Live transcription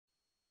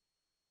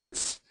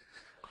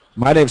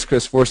My name is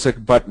Chris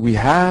Forsick, but we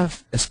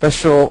have a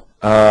special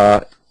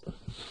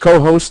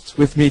co-host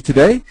with me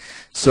today.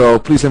 So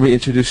please let me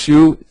introduce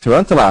you,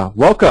 Tarantula.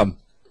 Welcome.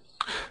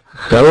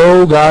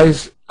 Hello,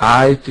 guys.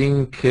 I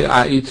think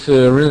it's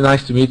really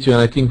nice to meet you,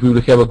 and I think we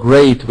will have a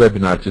great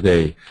webinar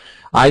today.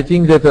 I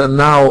think that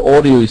now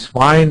audio is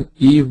fine.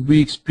 If we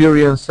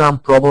experience some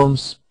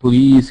problems,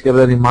 please have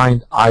that in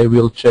mind. I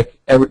will check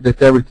that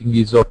everything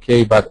is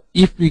okay. But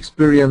if we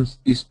experience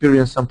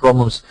some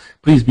problems,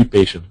 please be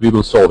patient. We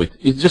will solve it.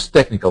 It's just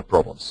technical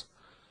problems.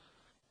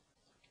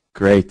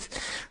 Great.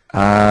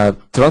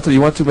 Tarantula,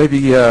 you want to maybe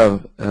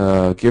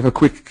give a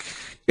quick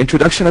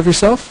introduction of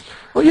yourself?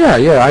 Oh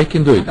yeah, I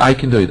can do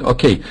it.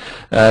 Okay.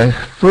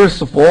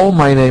 First of all,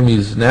 my name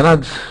is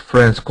Nenad.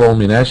 Friends call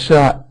me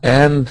Nesha,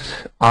 and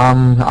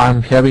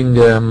I'll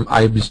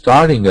be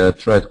starting a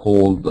thread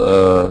called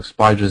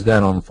Spiders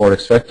Den on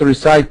Forex Factory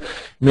site.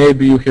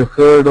 Maybe you have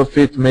heard of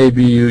it,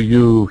 maybe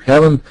you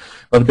haven't,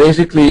 but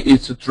basically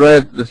it's a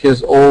thread that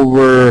has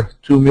over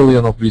 2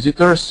 million of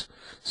visitors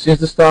since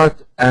the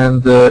start,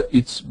 and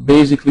it's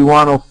basically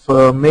one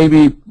of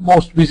maybe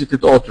most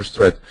visited authors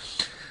thread.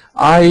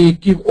 I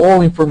give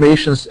all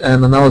informations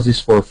and analysis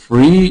for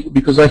free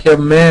because I have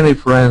many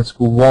friends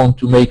who want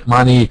to make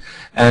money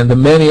and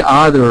many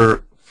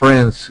other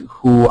friends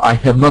who I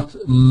have not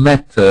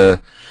met,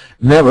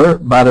 never,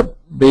 but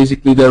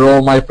basically they're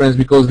all my friends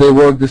because they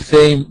work the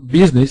same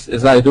business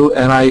as I do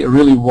and I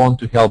really want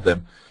to help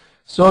them.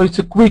 So it's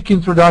a quick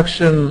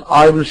introduction.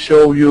 I will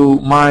show you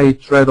my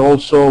thread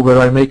also where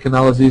I make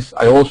analysis.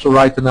 I also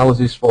write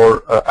analysis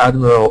for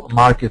Admiral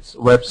Markets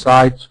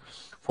website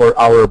for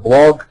our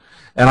blog.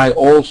 And I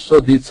also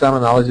did some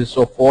analysis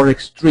of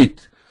Forex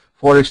Street.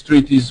 Forex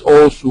Street is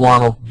also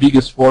one of the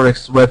biggest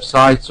Forex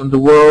websites in the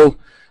world.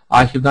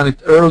 I have done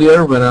it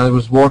earlier when I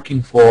was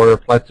working for a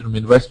Platinum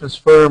Investments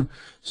firm.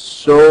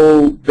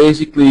 So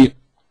basically,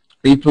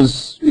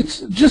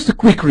 it's just a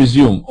quick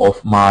resume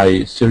of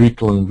my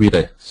curriculum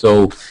vitae.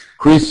 So,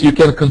 Chris, you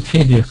can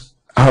continue.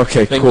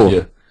 Okay, Thank cool.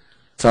 you.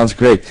 Sounds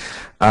great.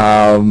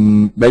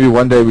 Maybe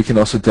one day we can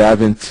also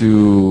dive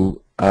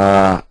into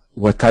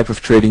what type of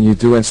trading you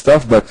do and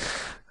stuff, but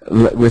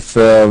with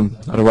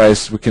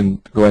otherwise we can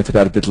go into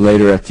that a bit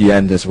later at the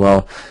end as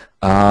well.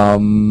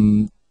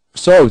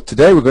 So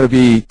today we're going to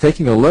be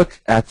taking a look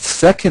at the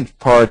second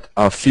part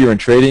of fear in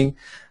trading,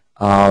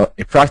 a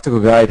practical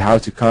guide how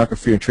to conquer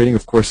fear in trading.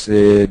 Of course,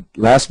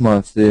 last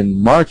month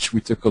in March we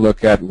took a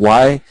look at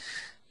why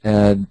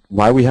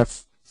we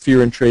have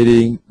fear in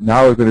trading.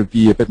 Now we're going to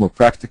be a bit more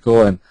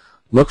practical and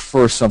look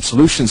for some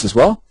solutions as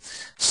well.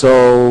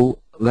 So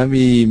let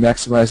me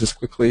maximize this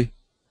quickly,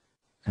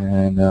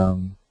 and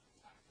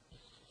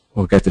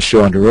we'll get the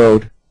show on the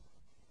road.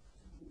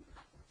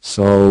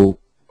 So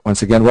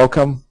once again,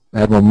 welcome.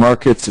 Admiral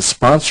Markets is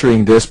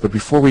sponsoring this, but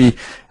before we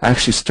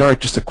actually start,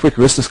 just a quick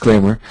risk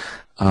disclaimer.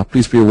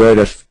 Please be aware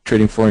that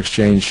trading foreign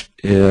exchange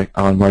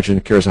on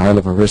margin carries a high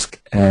level of risk,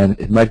 and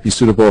it might be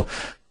suitable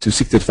to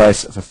seek the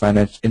advice of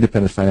an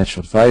independent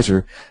financial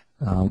advisor.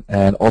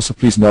 And also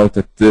please note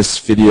that this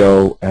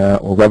video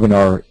or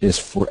webinar is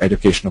for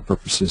educational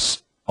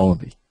purposes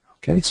only.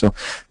 Okay, so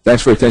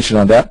thanks for your attention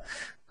on that.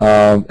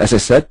 As I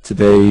said,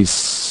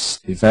 today's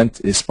event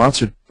is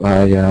sponsored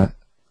by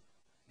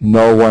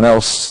no one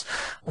else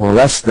or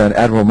less than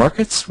Admiral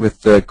Markets,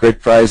 with great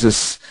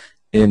prizes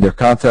in their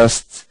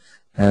contest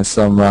and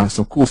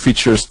some cool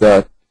features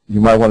that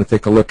you might want to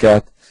take a look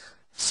at,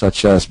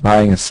 such as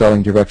buying and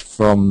selling direct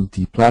from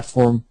the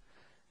platform,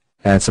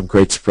 and some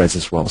great spreads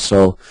as well.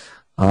 So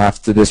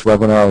after this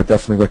webinar, I would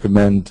definitely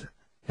recommend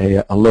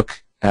a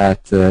look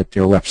at their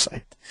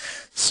website.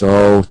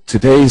 So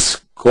today's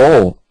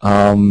goal,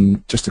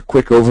 just a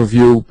quick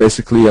overview,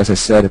 basically, as I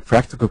said, a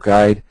practical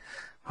guide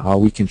how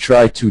we can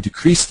try to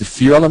decrease the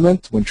fear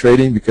element when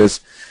trading, because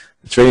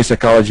trading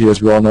psychology,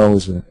 as we all know,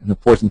 is an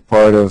important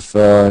part of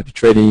the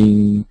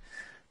trading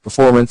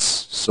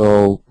performance.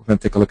 So we're going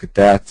to take a look at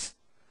that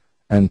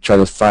and try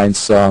to find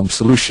some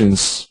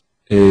solutions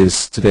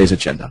is today's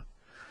agenda.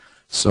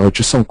 So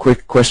just some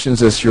quick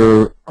questions, as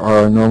you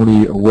are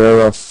normally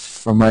aware of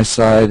from my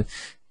side,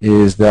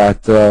 is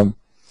that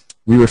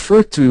we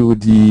referred to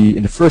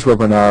in the first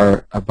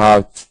webinar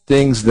about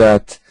things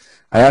that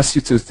I asked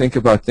you to think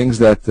about things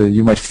that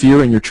you might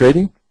fear in your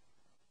trading.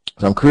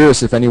 So I'm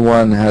curious if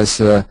anyone has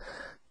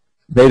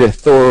made a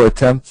thorough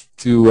attempt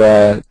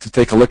to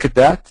take a look at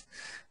that.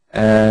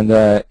 And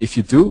if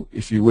you do,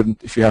 if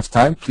you have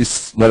time,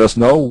 please let us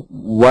know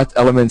what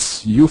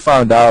elements you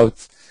found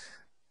out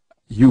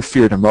you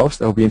fear the most.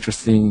 That will be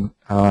interesting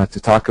to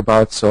talk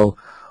about. So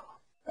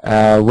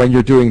when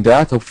you're doing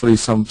that, hopefully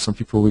some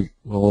people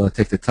will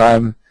take the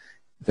time.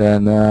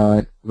 Then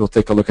we'll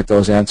take a look at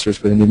those answers.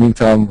 But in the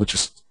meantime, we'll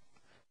just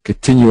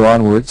continue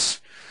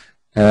onwards,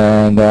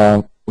 and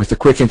with a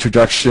quick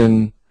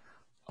introduction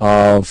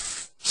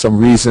of some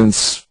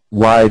reasons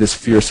why this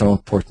fear is so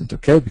important.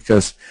 Okay,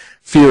 because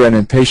fear and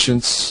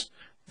impatience,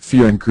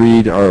 fear and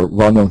greed are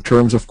well-known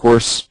terms, of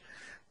course.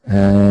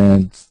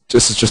 And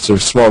this is just a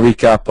small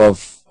recap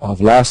of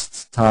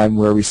last time,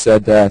 where we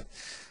said that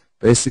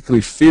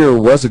basically fear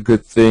was a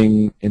good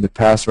thing in the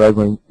past, right?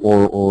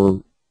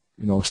 Or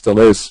still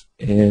is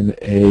in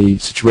a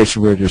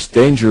situation where there's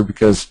danger,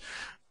 because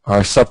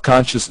our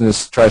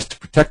subconsciousness tries to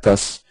protect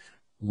us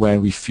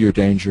when we fear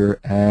danger,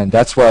 and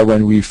that's why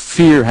when we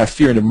have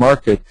fear in the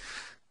market,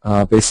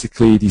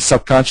 basically the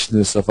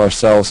subconsciousness of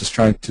ourselves is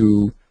trying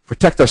to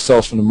protect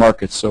ourselves from the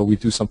market. So we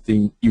do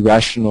something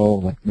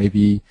irrational, like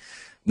maybe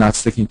not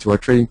sticking to our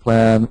trading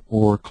plan,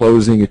 or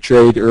closing a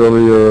trade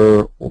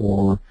earlier,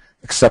 or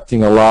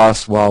accepting a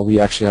loss while we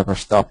actually have our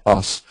stop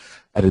loss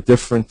at a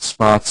different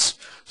spots.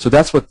 So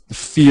that's what the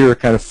fear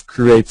kind of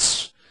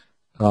creates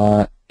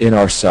in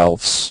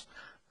ourselves.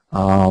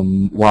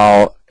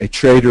 While a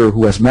trader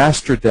who has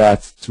mastered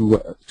that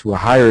to a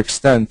higher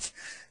extent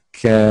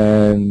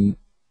can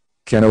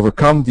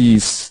overcome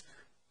these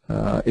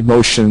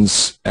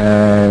emotions,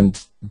 and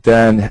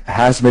then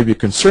has maybe a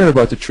concern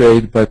about the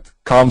trade, but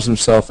calms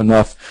himself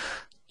enough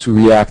to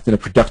react in a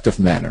productive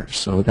manner.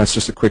 So that's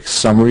just a quick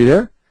summary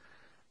there.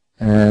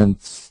 And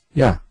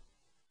yeah,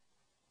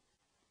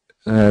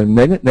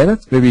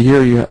 Nenad, maybe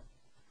here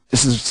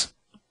this is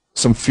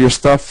some fear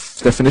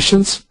stuff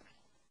definitions.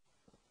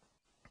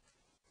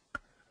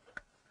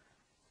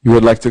 You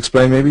would like to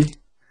explain, maybe?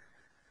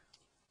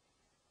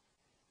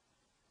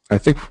 I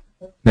think,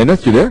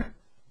 Nenad, you there?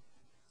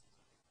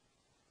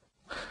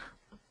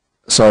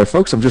 Sorry,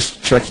 folks, I'm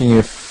just checking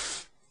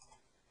if...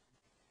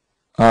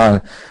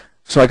 so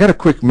I got a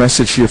quick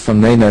message here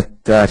from Nenad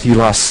that he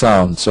lost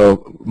sound,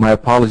 so my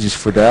apologies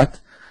for that.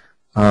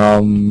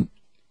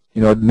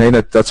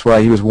 Nenad, that's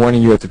why he was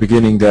warning you at the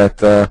beginning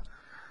that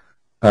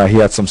he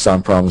had some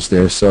sound problems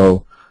there.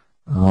 So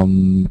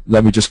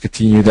let me just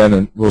continue then,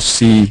 and we'll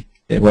see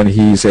when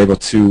he's able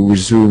to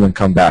resume and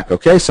come back.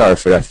 Okay, sorry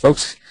for that,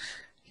 folks.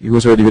 He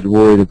was already a bit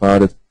worried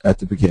about it at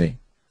the beginning.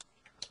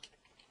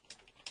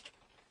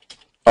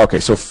 Okay,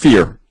 so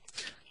fear.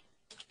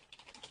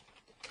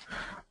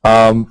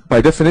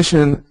 By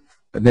definition,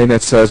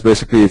 Nenad says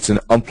basically it's an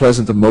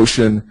unpleasant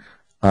emotion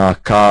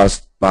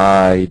caused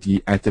by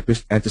the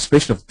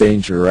anticipation of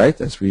danger, right?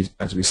 As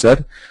we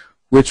said,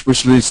 which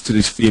leads to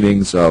these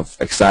feelings of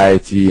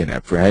anxiety and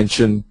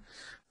apprehension.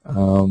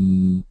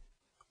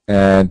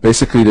 And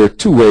basically, there are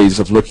two ways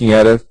of looking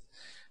at it: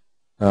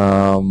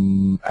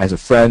 as a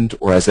friend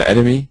or as an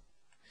enemy.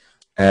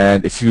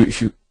 And if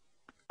you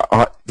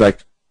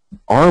like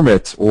arm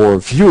it or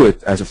view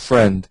it as a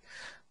friend,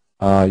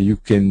 you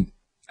can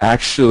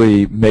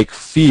actually make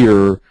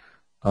fear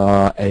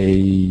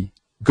a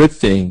good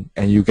thing,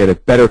 and you get a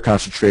better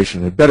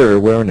concentration, a better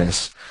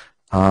awareness,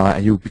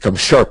 and you become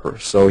sharper.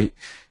 So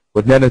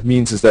what Nenad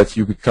means is that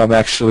you become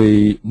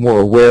actually more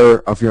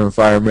aware of your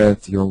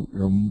environment, you're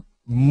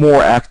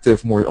more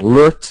active, more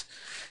alert,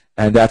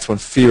 and that's when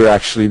fear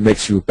actually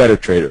makes you a better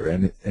trader.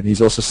 And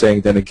he's also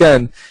saying, then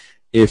again,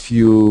 if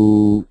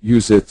you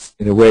use it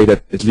in a way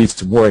that it leads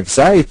to more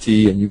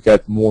anxiety and you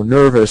get more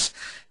nervous,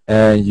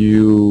 and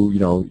you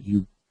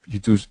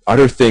do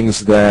other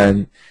things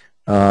than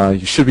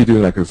you should be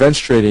doing, like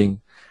revenge trading,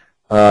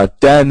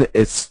 then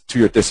it's to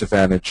your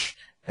disadvantage,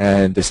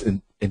 and this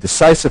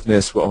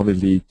indecisiveness will only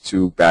lead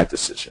to bad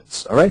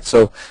decisions. All right,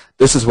 so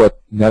this is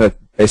what Nenad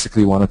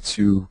basically wanted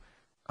to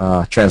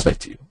translate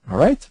to you. All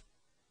right.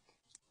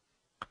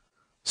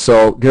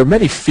 So there are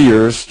many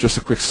fears. Just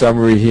a quick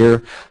summary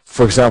here.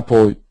 For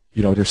example,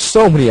 there's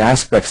so many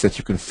aspects that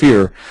you can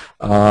fear,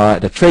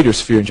 that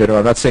traders fear in general.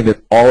 I'm not saying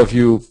that all of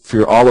you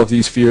fear all of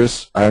these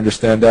fears. I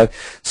understand that.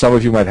 Some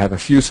of you might have a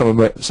few. Some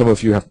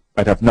of you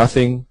might have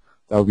nothing.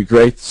 That would be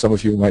great. Some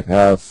of you might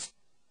have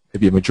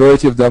maybe a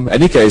majority of them. In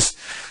any case,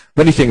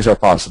 many things are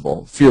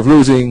possible. Fear of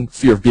losing,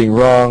 fear of being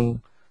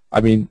wrong.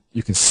 I mean,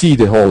 you can see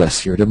the whole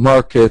list here. The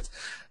market,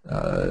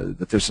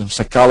 that there's some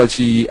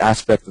psychology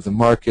aspect of the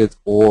market,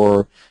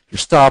 or your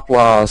stop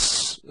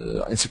loss,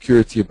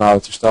 insecurity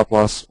about your stop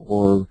loss,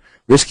 or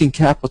risking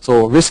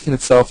capital, risk in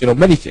itself,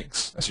 many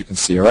things, as you can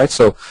see, all right?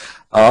 So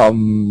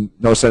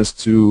no sense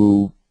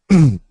to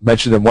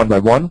mention them one by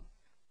one,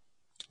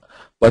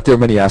 but there are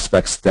many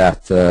aspects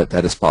that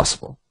that is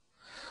possible.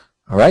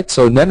 All right,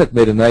 so Nenad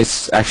made a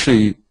nice,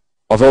 actually,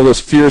 of all those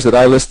fears that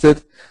I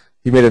listed,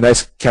 he made a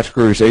nice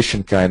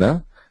categorization kind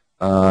of,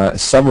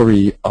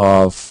 summary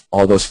of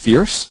all those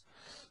fears.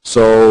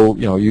 So,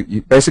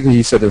 you basically,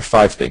 he said there are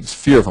 5 things.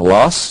 Fear of a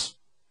loss,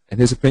 in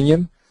his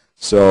opinion.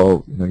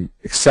 So, you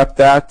accept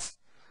that.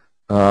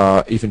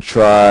 Even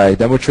try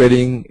demo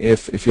trading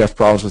if you have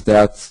problems with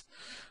that.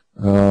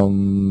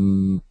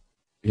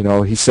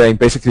 He's saying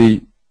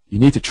basically you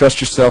need to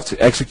trust yourself to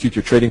execute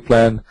your trading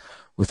plan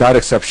without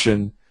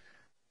exception,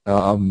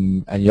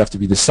 and you have to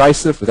be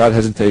decisive without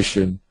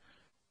hesitation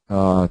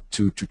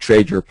to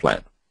trade your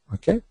plan.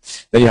 Okay.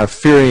 Then you have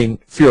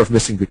fear of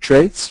missing good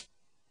trades.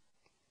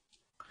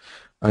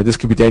 This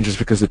could be dangerous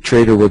because the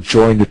trader will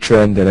join the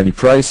trend at any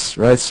price,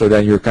 right? So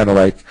then you're kind of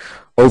like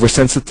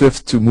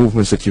oversensitive to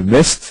movements that you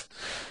missed,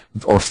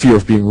 or fear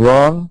of being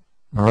wrong.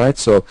 All right.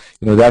 So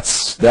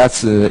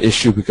that's an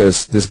issue,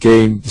 because this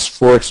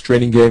forex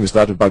trading game is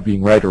not about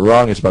being right or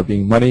wrong. It's about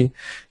being money.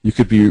 You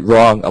could be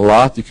wrong a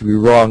lot. You could be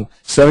wrong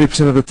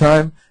 70% of the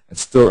time and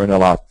still earn a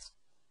lot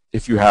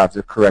if you have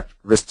the correct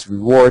risk to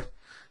reward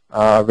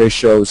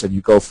ratios and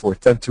you go for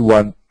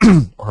 10-to-1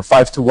 or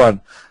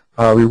 5-to-1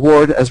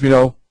 reward, as we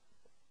know,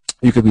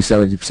 you could be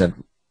 70%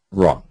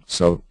 wrong.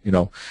 So,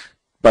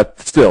 but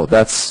still,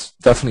 that's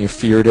definitely a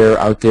fear there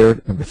out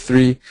there. Number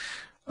 3,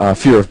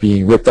 fear of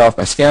being ripped off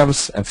by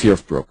scams and fear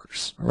of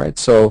brokers. All right,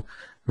 so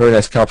very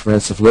nice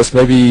comprehensive list.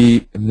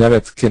 Maybe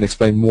Nemeth can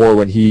explain more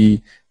when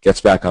he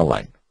gets back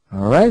online.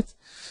 All right,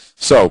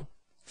 so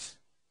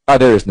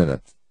there is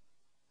Nemeth.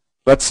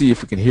 Let's see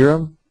if we can hear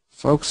him,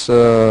 folks.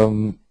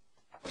 Nemeth,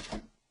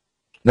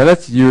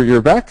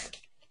 you're back?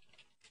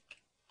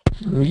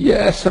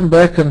 Yes, I'm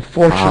back.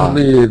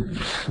 Unfortunately,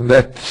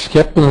 that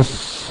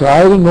happens.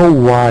 I don't know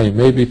why.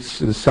 Maybe it's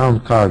the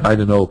sound card. I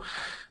don't know.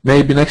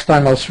 Maybe next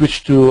time I'll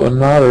switch to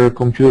another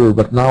computer,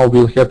 but now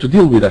we'll have to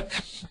deal with that.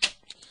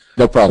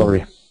 No problem.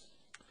 Sorry.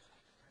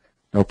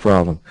 No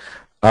problem.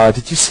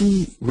 Did you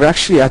see, we're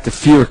actually at the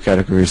fear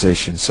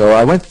categorization. So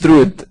I went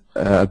through it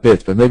a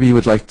bit, but maybe you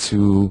would like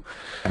to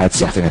add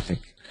something, I think.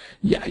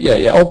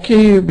 Yeah.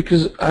 Okay,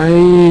 because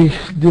I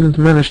didn't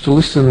manage to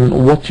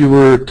listen what you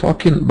were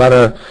talking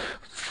about.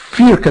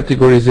 Fear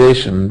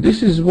categorization.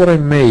 This is what I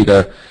made.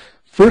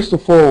 First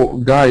of all,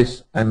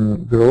 guys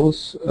and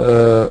girls,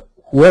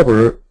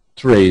 whoever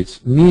trades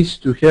needs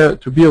to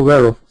be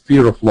aware of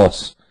fear of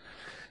loss.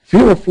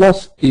 Fear of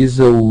loss is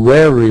a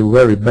very,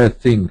 very bad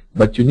thing,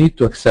 but you need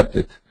to accept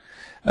it.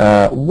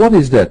 What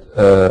is that?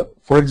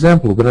 For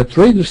example, when a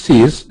trader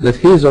sees that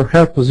his or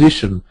her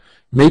position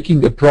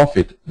making a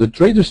profit, the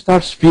trader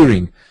starts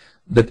fearing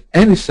that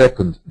any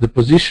second the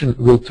position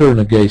will turn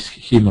against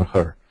him or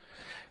her.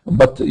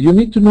 But you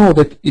need to know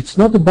that it's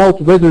not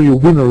about whether you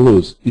win or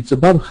lose. It's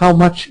about how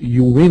much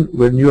you win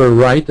when you are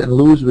right and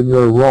lose when you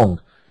are wrong.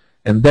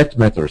 And that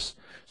matters.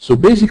 So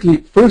basically,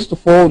 first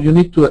of all, you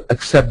need to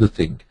accept the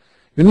thing.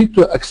 You need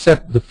to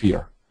accept the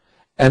fear.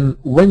 And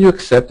when you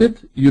accept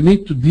it, you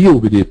need to deal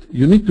with it.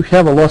 You need to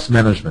have a loss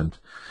management.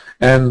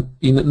 And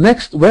in the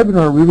next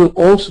webinar, we will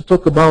also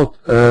talk about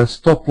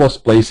stop loss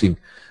placing.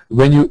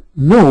 When you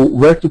know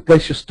where to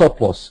place your stop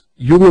loss,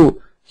 you will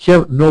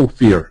have no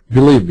fear,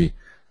 believe me.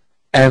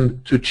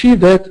 And to achieve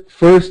that,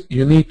 first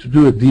you need to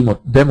do a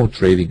demo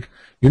trading.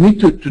 You need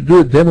to do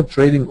a demo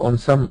trading on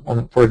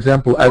for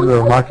example,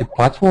 Admiral Market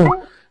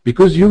platform,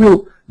 because you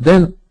will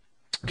then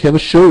have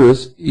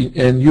assurance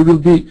and you will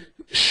be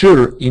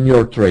sure in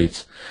your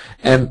trades.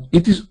 And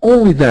it is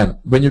only then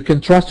when you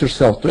can trust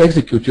yourself to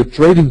execute your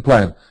trading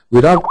plan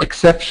without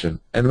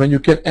exception, and when you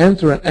can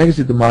enter and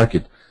exit the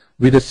market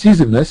with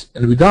decisiveness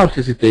and without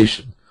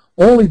hesitation,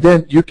 only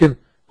then you can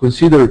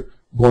consider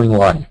going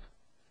live.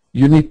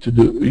 You need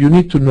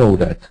to know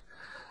that.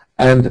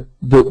 And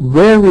the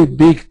very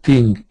big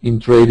thing in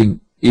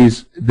trading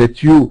is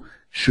that you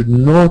should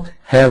not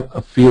have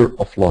a fear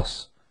of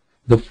loss.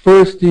 The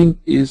first thing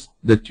is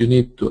that you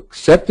need to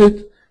accept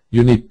it,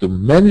 you need to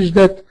manage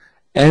that,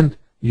 and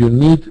you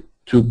need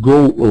to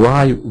go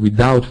live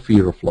without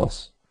fear of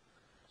loss.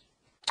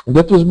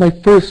 That was my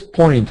first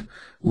point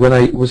when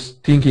I was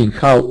thinking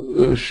how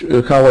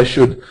I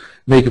should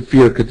make a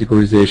fear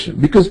categorization,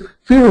 because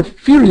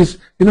fear is,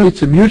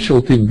 it's a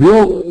mutual thing.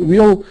 We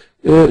all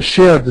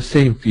share the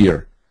same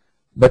fear,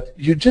 but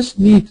you just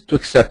need to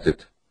accept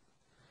it.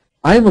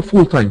 I am a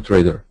full-time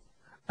trader,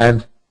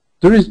 and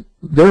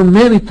there are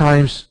many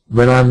times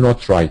when I'm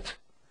not right,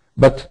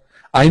 but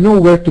I know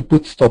where to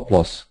put stop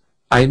loss.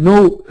 I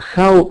know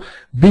how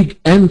big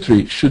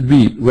entry should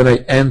be when I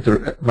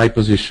enter my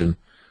position.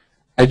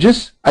 I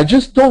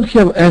just don't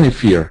have any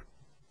fear.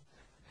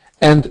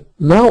 And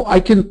now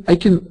I can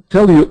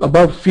tell you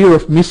about fear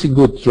of missing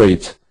good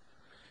trades.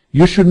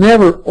 You should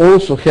never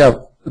also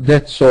have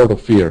that sort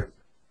of fear,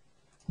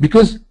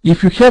 because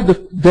if you have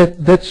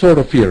that sort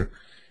of fear,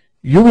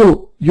 you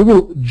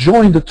will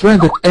join the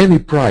trend at any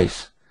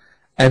price.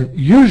 And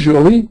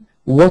usually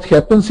what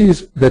happens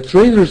is that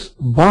traders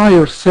buy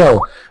or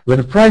sell when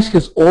the price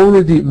has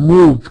already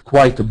moved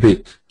quite a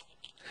bit.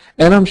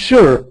 And I'm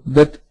sure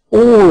that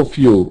all of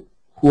you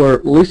who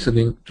are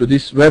listening to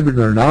this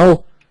webinar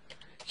now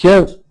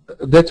have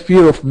that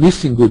fear of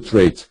missing good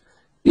trades.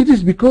 It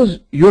is because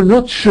you're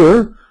not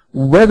sure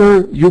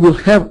whether you will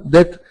have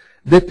that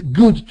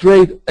good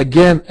trade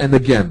again and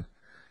again.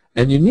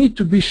 And you need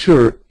to be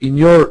sure in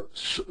your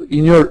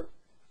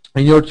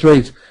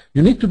trades,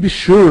 you need to be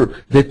sure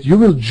that you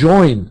will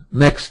join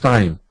next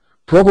time,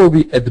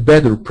 probably at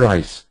better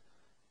price.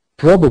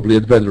 Probably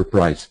at better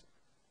price.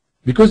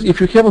 Because if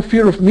you have a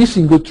fear of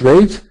missing good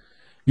trades,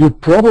 you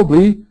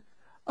probably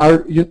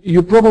are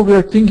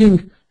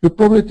thinking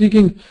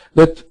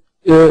that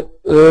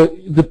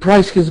the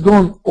price has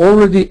gone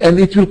already and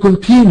it will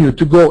continue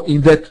to go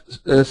in that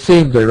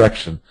same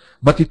direction,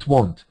 but it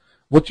won't.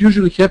 What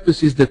usually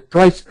happens is that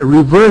price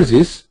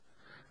reverses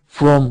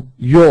from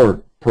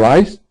your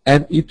price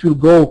and it will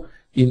go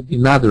in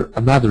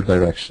another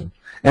direction.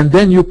 And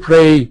then you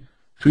pray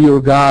to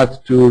your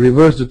God to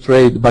reverse the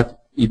trade,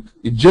 but it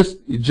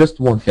just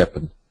won't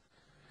happen.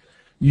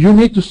 You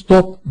need to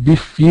stop be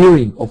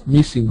fearing of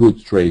missing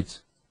good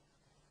trades,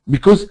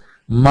 because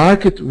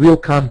market will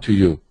come to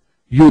you.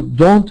 You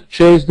don't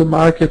chase the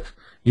market.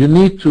 You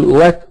need to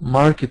let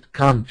market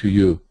come to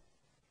you.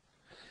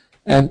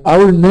 And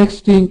our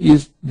next thing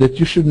is that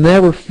you should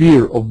never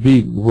fear of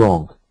being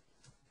wrong.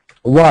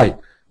 Why?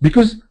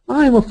 Because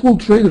I'm a full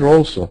trader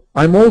also.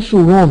 I'm also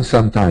wrong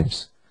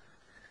sometimes.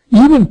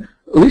 Even,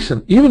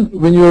 listen, even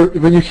when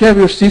you have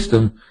your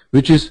system,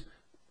 which is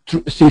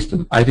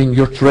system, I think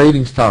your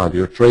trading style,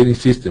 your trading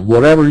system,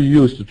 whatever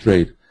you use to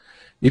trade,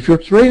 if your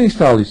trading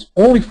style is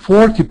only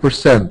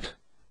 40%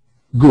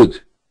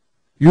 good,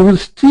 you will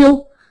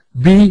still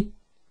be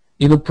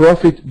in a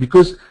profit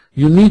because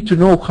you need to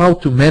know how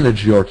to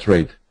manage your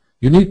trade.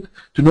 You need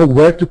to know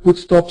where to put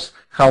stops,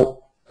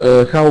 how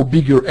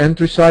big your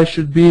entry size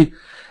should be,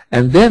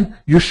 and then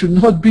you should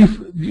never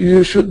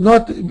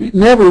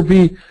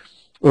be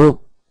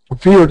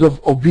feared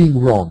of being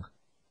wrong,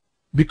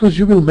 because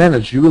you will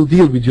manage, you will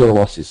deal with your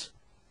losses.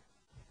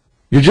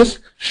 You just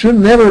should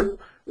never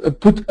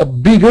put a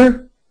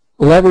bigger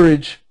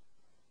leverage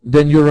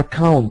than your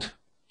account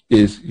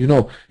is. You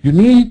know, you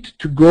need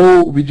to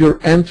go with your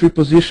entry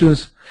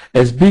positions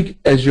as big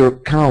as your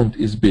account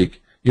is big.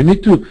 You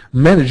need to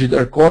manage it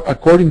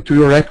according to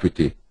your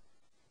equity,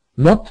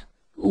 not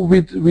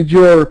with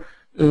your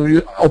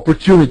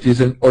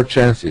opportunities or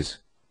chances.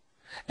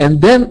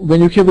 And then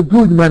when you have a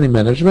good money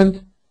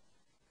management,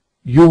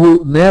 you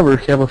will never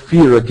have a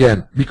fear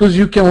again, because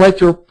you can let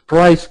your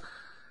price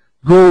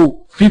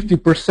go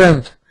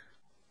 50%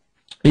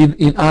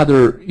 in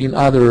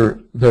other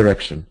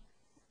direction,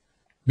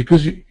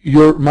 because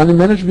your money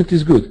management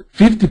is good.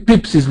 50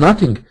 pips is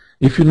nothing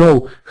if you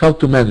know how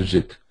to manage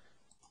it.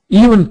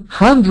 Even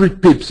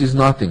 100 pips is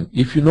nothing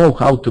if you know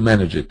how to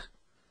manage it.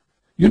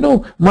 You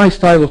know my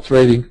style of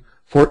trading.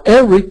 For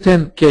every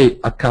 10K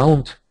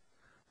account,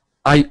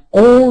 I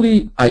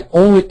only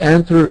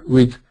enter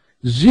with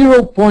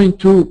 0.2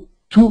 to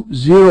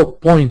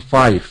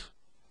 0.5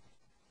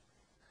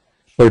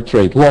 per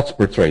trade, lots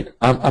per trade.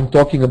 I'm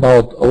talking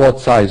about a lot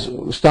size,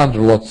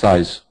 standard lot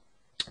size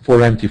for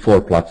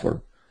MT4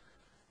 platform.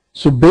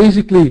 So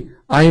basically,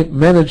 I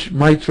manage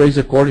my trades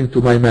according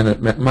to my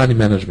money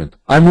management.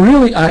 I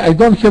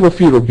don't have a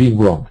fear of being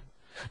wrong,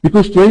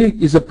 because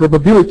trading is a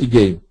probability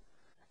game,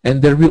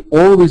 and there will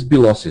always be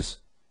losses.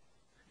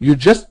 You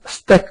just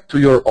stack to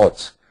your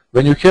odds.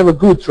 When you have a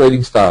good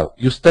trading style,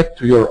 you stack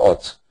to your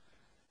odds.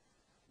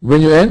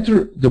 When you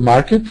enter the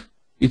market,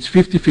 it's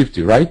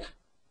 50-50, right?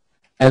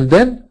 And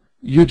then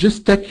you just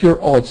stack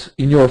your odds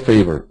in your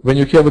favor. When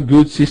you have a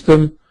good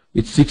system,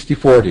 it's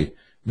 60-40.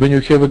 When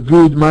you have a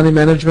good money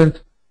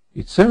management,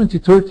 it's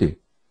 70-30.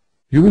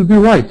 You will be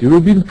right. You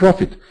will be in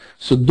profit.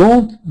 So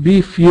don't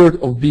be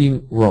feared of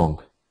being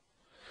wrong.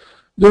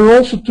 There are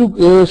also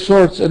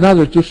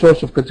another two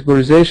sorts of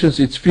categorizations.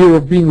 It's fear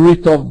of being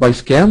ripped off by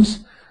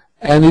scams,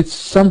 and it's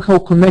somehow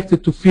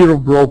connected to fear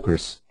of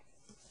brokers.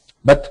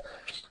 But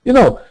you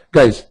know,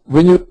 guys,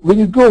 when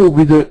you go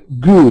with a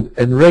good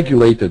and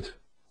regulated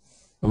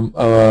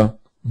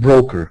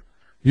broker,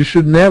 you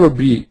should never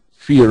be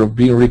fear of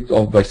being ripped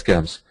off by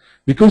scams,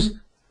 because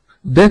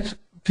that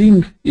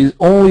thing is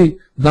only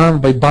done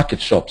by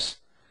bucket shops.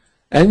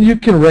 And you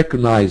can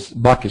recognize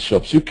bucket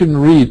shops. You can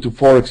read to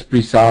Forex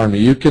Priest Army.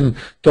 You can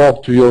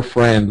talk to your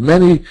friend.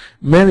 Many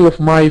of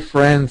my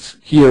friends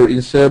here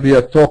in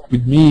Serbia talk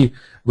with me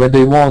when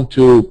they want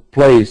to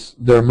place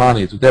their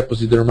money, to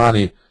deposit their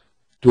money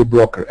to a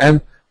broker. And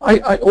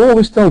I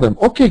always tell them,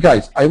 okay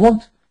guys, I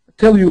won't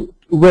tell you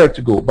where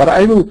to go, but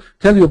I will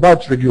tell you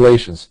about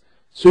regulations.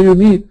 So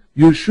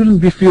you shouldn't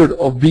be feared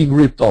of being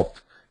ripped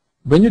off.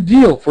 When you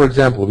deal, for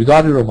example, with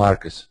Admiral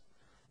Marcus,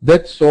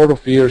 that sort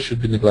of fear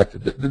should be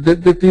neglected.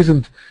 That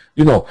isn't,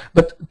 you know.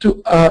 But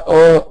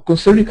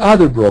concerning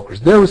other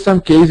brokers, there were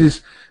some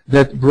cases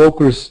that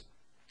brokers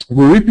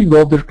were ripping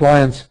off their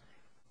clients.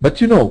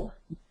 But you know,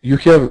 you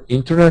have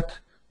internet,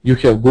 you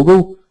have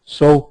Google,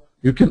 so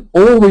you can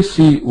always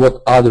see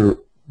what other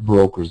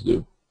brokers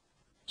do.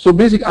 So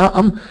basically,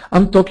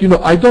 I'm talking. You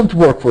know, I don't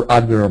work for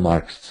Admiral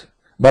Marcus,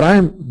 but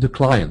I'm the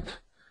client,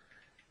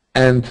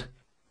 and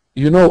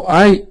you know,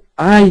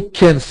 I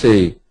can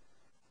say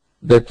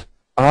that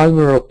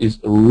Admiral is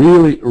a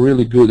really,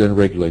 really good and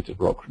regulated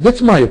broker.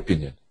 That's my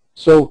opinion.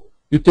 So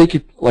you take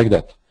it like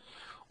that.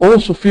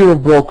 Also, fear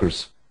of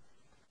brokers.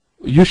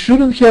 You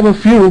shouldn't have a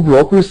fear of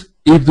brokers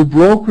if the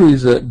broker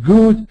is a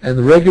good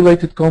and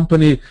regulated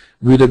company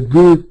with a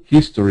good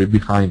history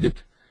behind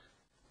it.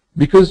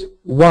 Because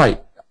why?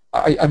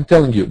 I'm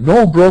telling you,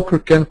 no broker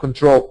can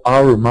control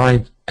our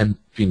mind and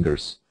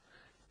fingers.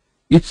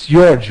 It's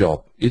your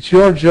job. It's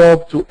your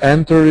job to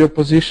enter your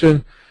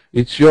position.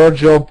 It's your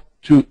job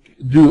to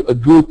do a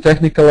good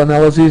technical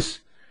analysis,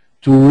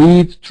 to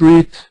read,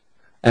 treat,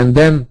 and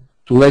then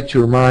to let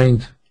your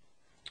mind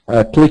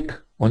click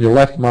on your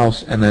left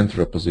mouse and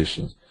enter a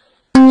position.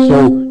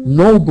 So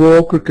no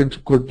broker can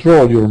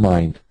control your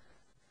mind.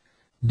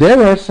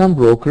 There are some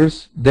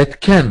brokers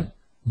that can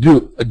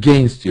do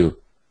against you,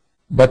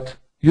 but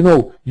you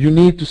know, you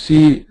need to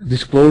see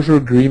disclosure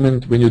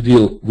agreement when you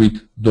deal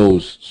with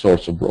those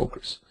sorts of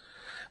brokers.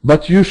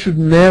 But you should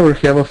never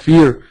have a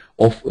fear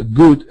of a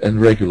good and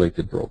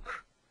regulated broker.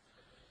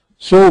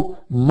 So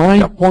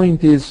my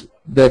point is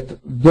that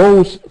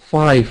those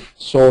 5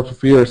 sort of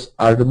fears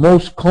are the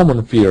most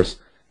common fears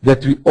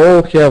that we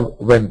all have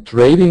when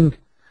trading,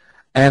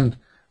 and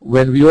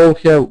when we all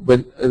have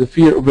the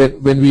fear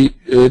when we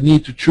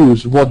need to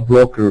choose what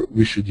broker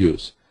we should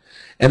use.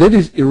 And it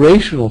is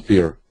irrational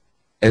fear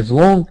as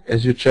long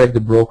as you check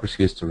the broker's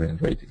history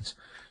and ratings.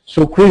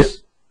 So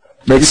Chris,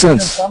 makes if you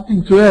have sense.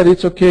 something to add,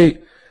 it's okay.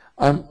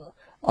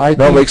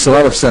 No, makes a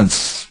lot of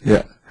sense.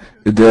 Yeah,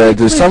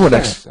 there's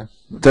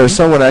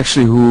someone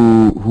actually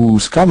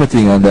who's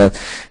commenting on that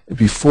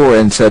before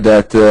and said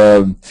that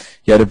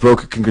yeah, the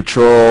broker can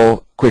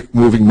control quick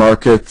moving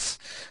markets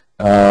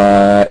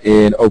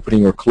in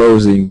opening or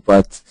closing,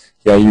 but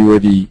yeah, you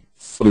already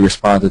fully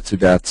responded to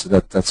that, so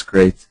that's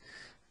great.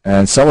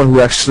 And someone who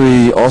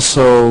actually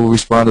also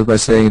responded by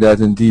saying that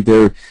indeed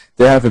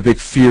they have a big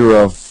fear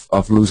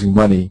of losing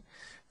money.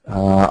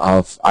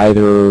 Of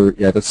either,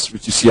 yeah, that's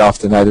what you see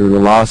often, either the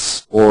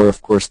loss or,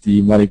 of course,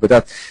 the money. But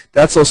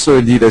that's also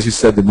indeed, as you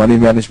said, the money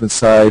management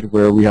side,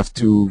 where we have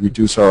to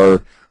reduce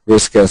our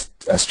risk as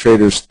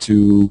traders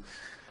to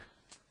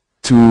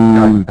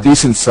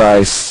decent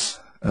size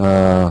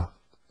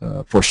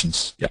portions.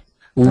 Yeah.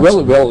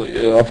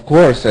 Well, of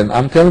course, and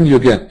I'm telling you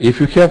again, if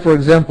you have, for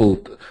example,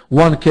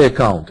 1K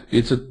account,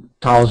 it's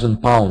 £1,000,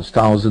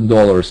 $1,000,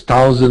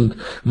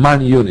 1,000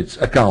 money units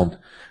account.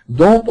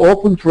 Don't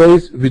open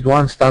trades with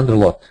one standard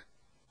lot.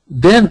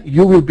 Then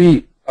you will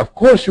be, of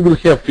course you will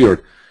have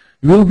fear.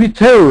 You will be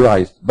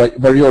terrorized by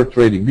your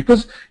trading,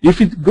 because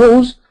if it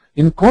goes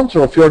in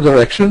contra of your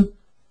direction,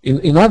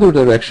 in other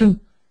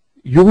direction,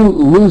 you will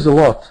lose a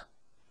lot.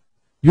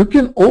 You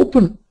can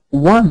open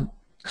one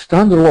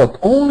standard lot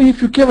only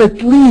if you have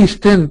at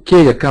least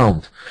 10K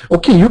account.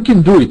 Okay, you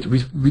can do it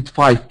with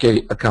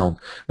 5K account,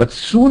 but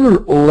sooner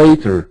or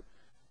later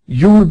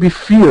you will be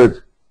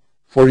feared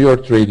for your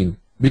trading.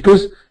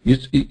 Because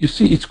you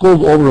see, it's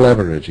called over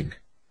leveraging.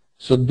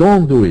 So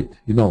don't do it.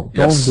 Don't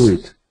do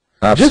it.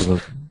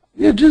 Absolutely.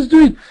 Just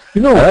do it.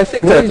 And I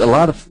think that a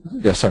lot of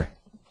sorry.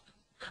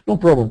 No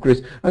problem,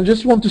 Chris. I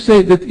just want to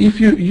say that if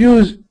you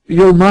use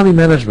your money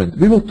management,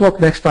 we will talk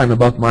next time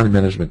about money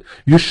management.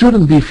 You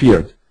shouldn't be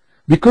feared,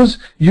 because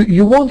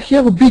you won't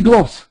have a big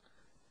loss.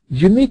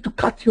 You need to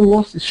cut your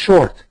losses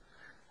short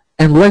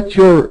and let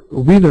your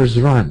winners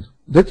run.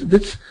 That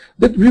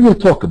we will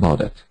talk about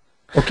that.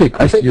 Okay,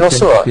 Chris,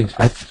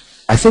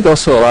 I think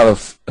also a lot of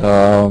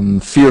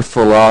fear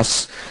for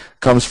loss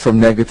comes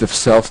from negative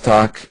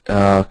self-talk,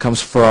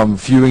 comes from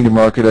viewing the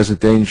market as a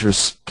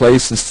dangerous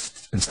place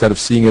instead of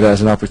seeing it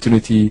as an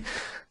opportunity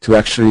to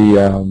actually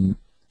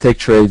take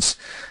trades.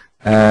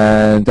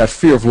 And that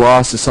fear of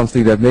loss is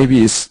something that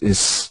maybe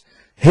is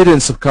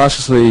hidden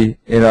subconsciously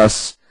in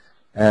us,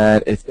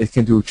 and it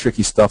can do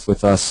tricky stuff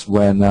with us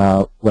when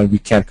we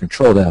can't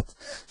control that.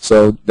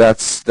 So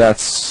that's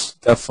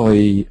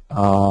definitely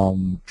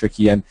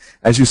tricky. And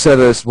as you said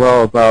as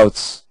well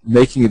about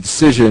making a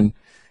decision,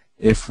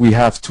 if we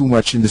have too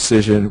much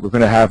indecision, we're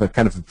going to have a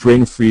kind of a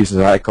brain freeze, as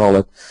I call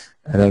it,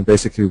 and then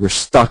basically we're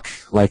stuck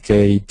like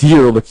a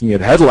deer looking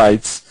at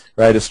headlights,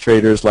 right? As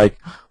traders, like,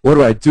 what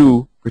do I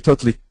do? We're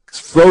totally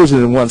frozen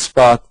in one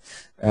spot,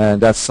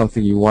 and that's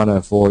something you want to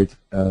avoid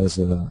as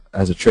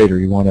a trader.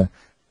 You want to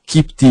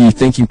keep the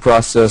thinking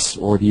process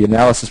or the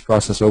analysis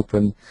process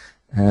open,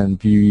 and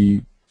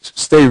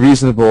stay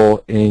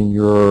reasonable in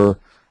your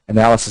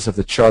analysis of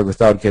the chart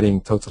without getting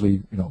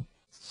totally,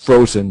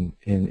 frozen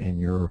in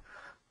your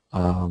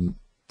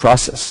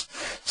process.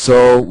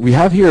 So we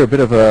have here a bit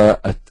of a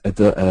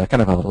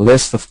kind of a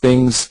list of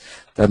things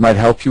that might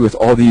help you with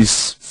all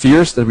these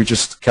fears that we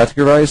just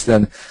categorized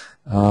and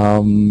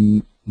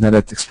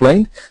that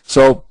explained.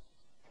 So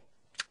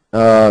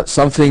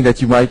something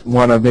that you might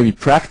want to maybe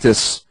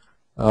practice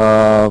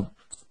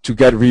to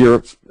get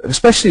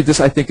especially this,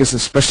 I think, is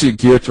especially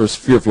geared towards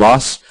fear of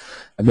loss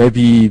and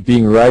maybe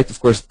being right. Of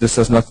course, this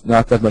has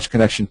not that much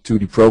connection to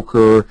the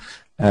broker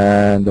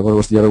and what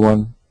was the other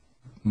one?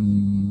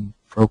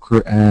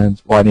 Broker and,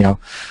 well, anyhow,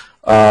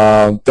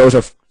 those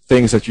are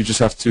things that you just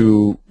have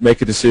to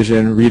make a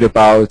decision, read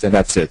about, and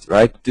that's it,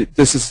 right?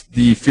 This is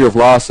the fear of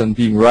loss, and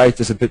being right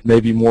is a bit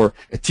maybe more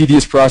a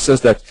tedious process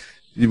that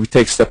we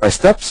take step by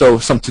step. So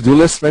some to-do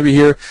lists maybe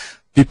here.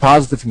 Be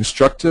positive and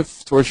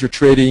constructive towards your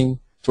trading,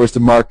 towards the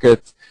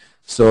market,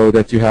 so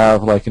that you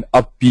have like an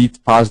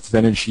upbeat, positive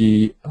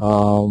energy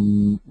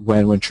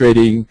when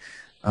trading.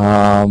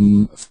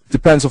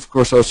 Depends, of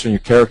course, also on your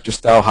character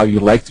style, how you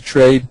like to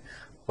trade,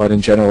 but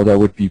in general, that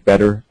would be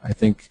better, I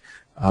think.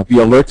 Be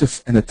alert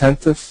and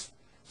attentive,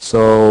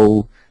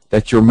 so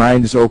that your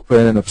mind is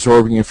open and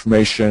absorbing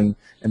information,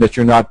 and that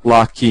you're not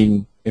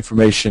blocking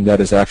information that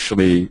is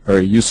actually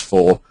very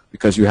useful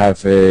because you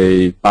have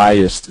a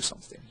bias to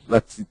something.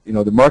 Let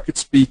the market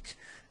speak,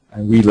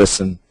 and we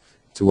listen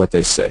to what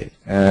they say.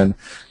 And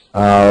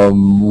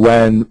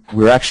when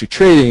we're actually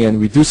trading and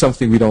we do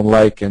something we don't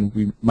like and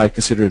we might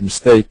consider it a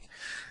mistake,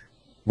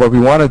 what we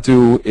want to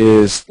do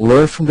is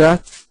learn from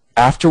that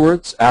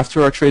afterwards,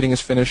 after our trading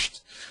is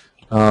finished.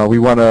 We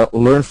want to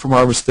learn from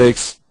our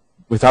mistakes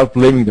without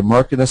blaming the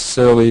market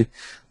necessarily,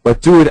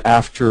 but do it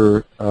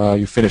after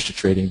you finish the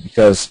trading,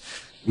 because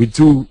we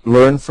do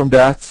learn from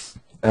that,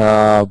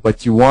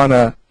 but you want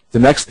to, the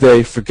next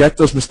day, forget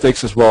those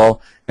mistakes as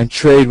well and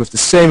trade with the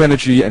same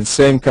energy and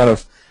same kind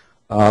of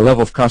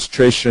level of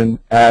concentration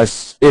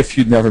as if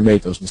you'd never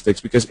made those mistakes.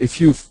 Because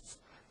if you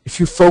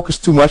focus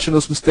too much on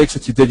those mistakes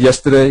that you did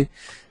yesterday,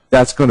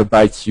 that's going to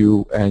bite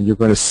you, and you're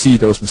going to see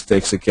those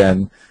mistakes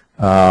again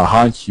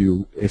haunt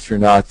you if you're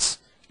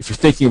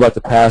thinking about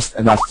the past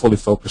and not fully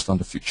focused on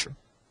the future.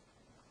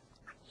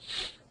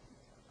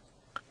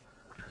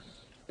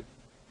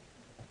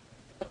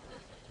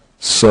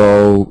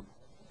 So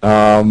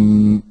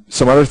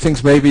some other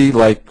things maybe,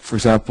 like, for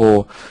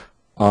example,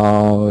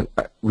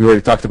 we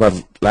already talked about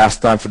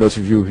last time, for those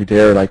of you who are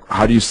there, like,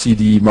 how do you see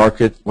the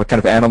market? What kind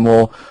of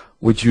animal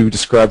would you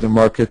describe the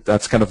market?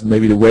 That's kind of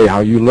maybe the way how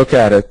you look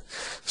at it.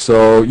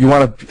 So you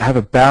want to have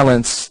a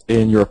balance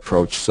in your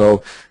approach,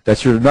 so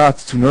that you're not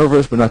too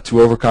nervous but not too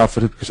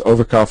overconfident, because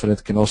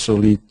overconfident can also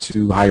lead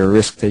to higher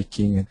risk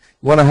taking. And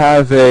you want to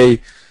have the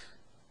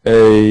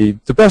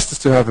best is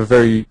to have a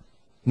very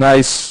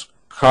nice,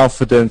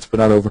 confident but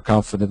not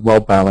overconfident,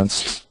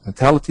 well-balanced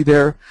mentality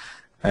there,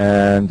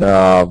 and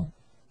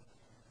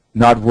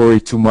not worry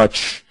too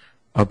much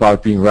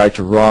about being right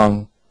or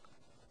wrong.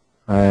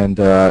 And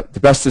the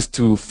best is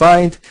to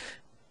find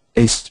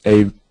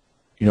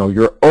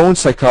your own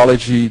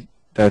psychology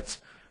that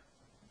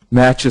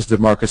matches the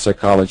market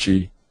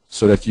psychology,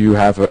 so that you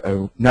have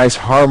a nice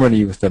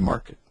harmony with the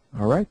market.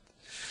 All right.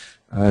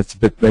 It's a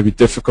bit maybe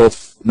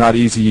difficult, not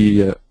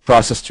easy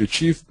process to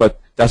achieve, but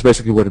that's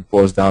basically what it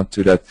boils down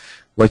to. That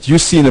what you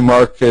see in the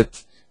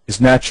market is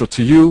natural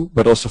to you,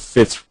 but also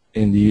fits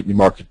in the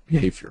market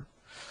behavior.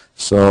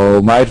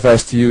 So my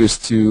advice to you is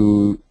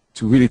to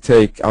really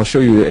take, I'll show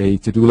you a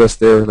to-do list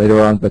there later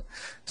on, but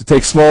to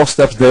take small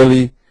steps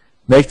daily,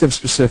 make them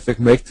specific,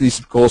 make these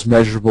goals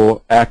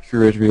measurable,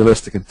 accurate,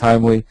 realistic, and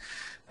timely,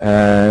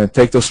 and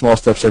take those small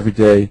steps every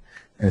day.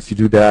 And if you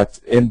do that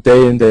in,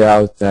 day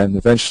out, then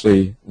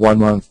eventually 1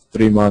 month,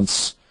 3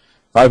 months,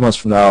 5 months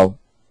from now,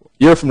 a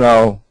year from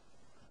now,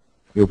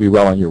 you'll be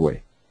well on your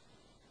way.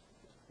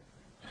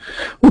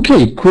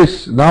 Okay,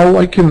 Chris, now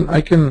I can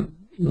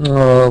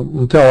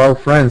tell our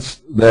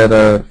friends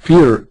that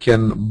fear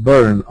can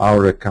burn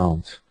our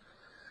account.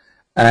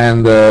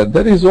 And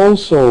that is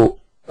also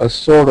a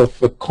sort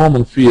of a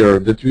common fear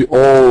that we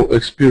all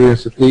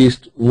experience at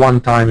least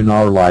one time in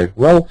our life.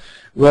 Well,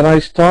 when I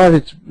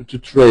started to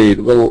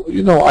trade, well,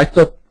 I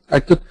thought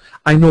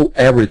I know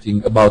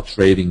everything about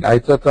trading. I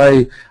thought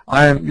I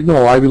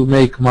will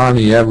make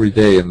money every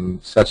day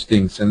and such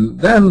things. And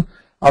then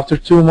after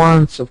 2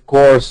 months, of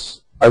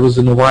course, I was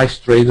a novice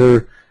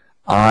trader.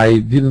 I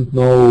didn't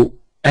know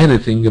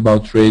anything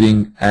about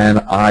trading, and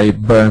I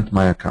burnt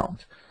my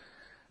account.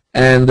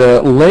 And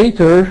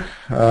later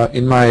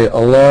in my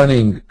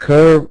learning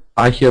curve,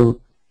 I have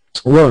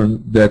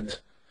learned that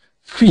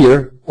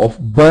fear of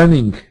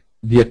burning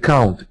the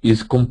account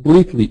is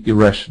completely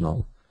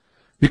irrational.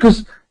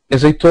 Because,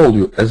 as I told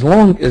you, as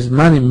long as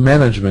money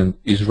management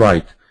is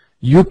right,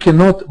 you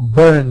cannot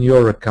burn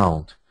your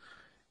account.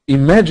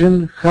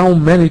 Imagine how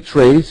many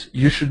trades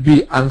you should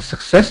be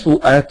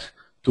unsuccessful at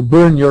to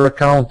burn your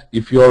account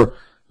if your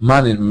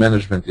money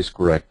management is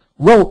correct.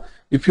 Well,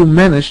 if you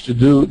manage to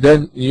do,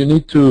 then you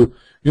need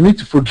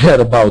to forget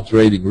about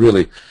trading,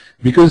 really,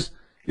 because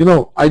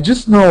I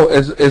just know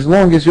as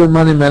long as your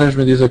money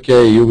management is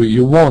okay,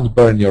 you won't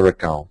burn your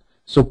account.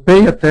 So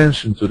pay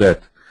attention to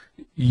that.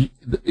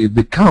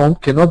 The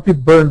account cannot be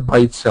burned by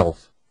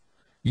itself.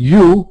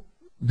 You,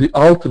 the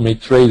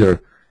ultimate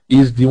trader,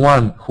 is the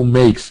one who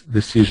makes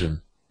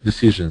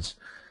decisions.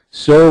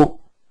 So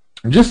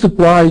just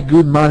apply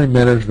good money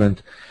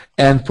management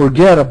and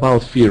forget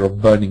about fear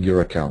of burning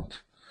your account.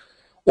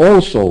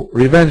 Also,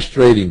 revenge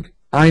trading.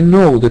 I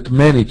know that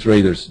many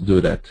traders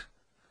do that.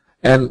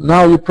 And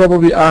now you're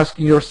probably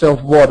asking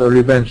yourself what a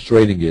revenge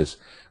trading is.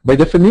 By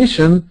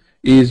definition,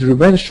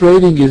 revenge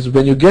trading is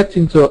when you get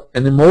into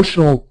an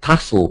emotional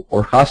tussle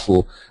or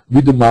hustle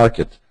with the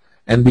market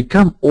and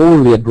become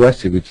overly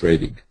aggressive with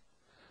trading.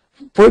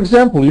 For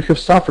example, you have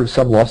suffered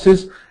some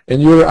losses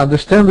and you're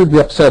understandably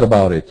upset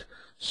about it.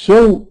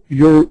 So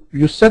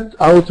you set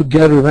out to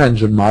get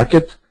revenge on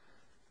market,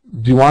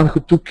 the one who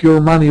took your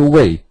money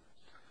away.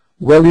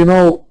 Well, you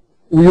know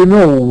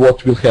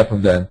what will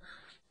happen then.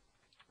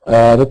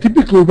 The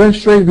typical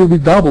revenge trade will be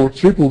double,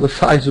 triple the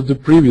size of the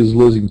previous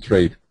losing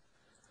trade.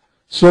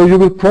 So you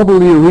will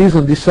probably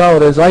reason this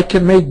out as I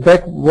can make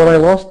back what I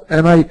lost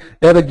and I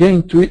add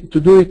again to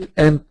do it,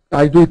 and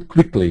I do it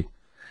quickly.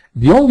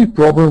 The only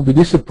problem with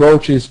this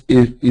approach is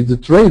if the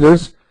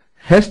traders'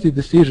 hasty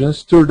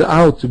decisions turned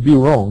out to be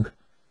wrong,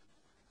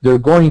 they're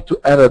going to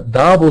add a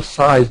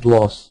double-sized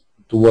loss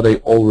to what they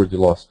already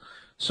lost.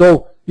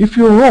 So if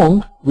you're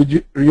wrong with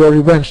your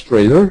revenge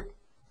trader,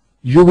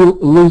 you will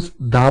lose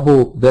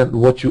double than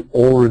what you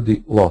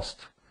already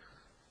lost.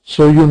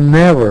 So you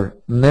never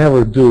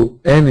do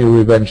any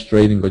revenge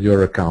trading on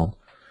your account.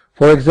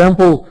 For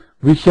example,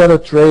 we had a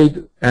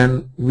trade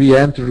and we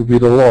entered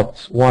with a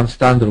lot, one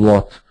standard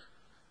lot.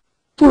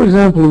 For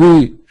example,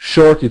 we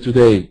shorted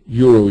today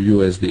Euro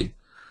USD,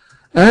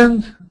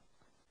 and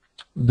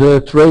the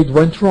trade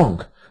went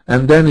wrong,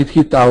 and then it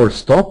hit our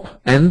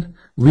stop, and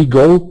we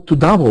go to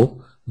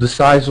double the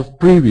size of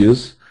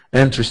previous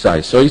entry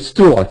size. So it's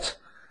 2 lots.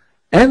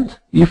 And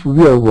if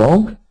we are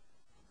wrong,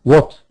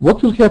 what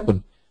will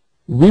happen?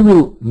 We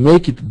will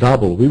make it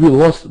double. We will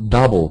lose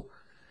double.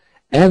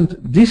 And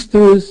this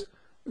turns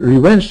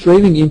revenge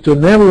trading into a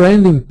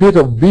never-ending pit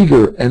of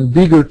bigger and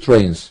bigger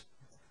trades.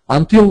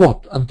 Until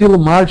what? Until a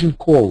margin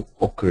call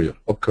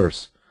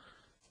occurs.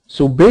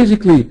 So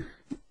basically,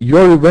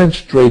 your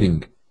revenge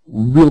trading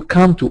will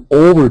come to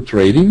over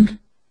trading.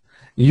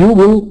 You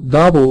will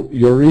double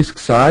your risk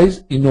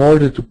size in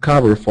order to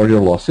cover for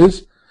your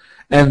losses,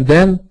 and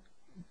then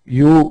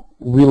you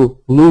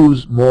will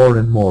lose more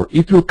and more.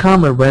 It will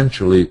come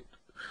eventually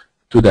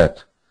to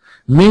that.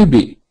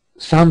 Maybe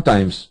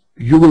sometimes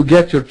you will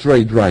get your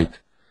trade right,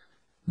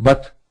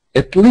 but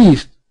at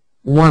least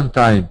one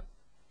time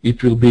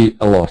it will be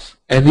a loss,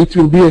 and it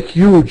will be a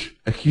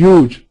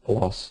huge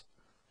loss.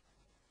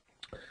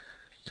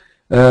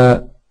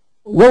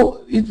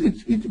 Well,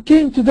 it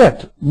came to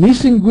that.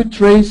 Missing good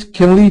trades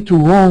can lead to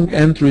wrong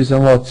entries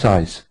and lot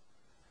size.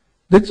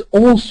 That's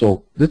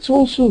also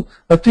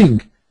a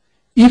thing.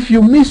 If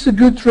you miss a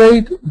good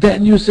trade,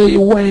 then you say,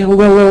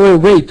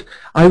 wait,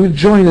 I will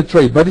join a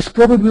trade, but it's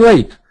probably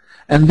late.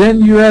 And then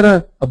you had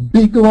a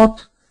big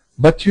lot,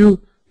 but you're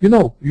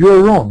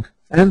wrong,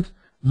 and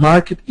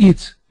market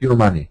eats your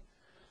money.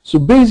 So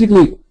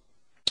basically,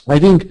 I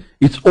think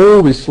it's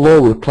always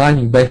slower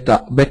climbing back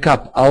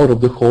up out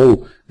of the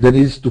hole than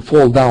it is to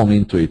fall down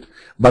into it.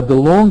 But the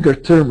longer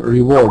term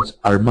rewards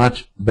are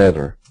much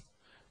better.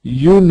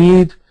 You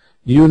need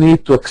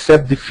to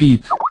accept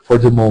defeat for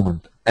the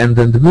moment and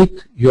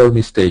admit your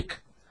mistake.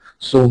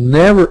 So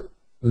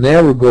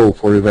never go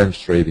for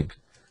revenge trading.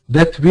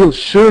 That will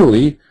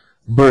surely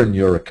burn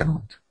your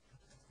account.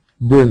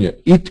 Burn you.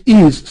 It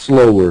is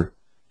slower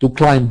to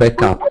climb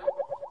back up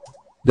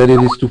than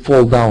it is to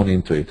fall down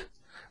into it.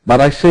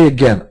 But I say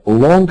again,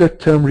 longer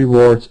term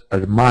rewards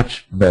are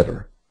much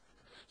better.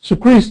 So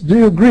Chris, do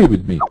you agree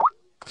with me?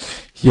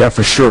 Yeah,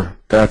 for sure.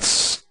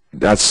 That's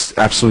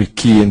absolutely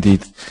key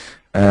indeed.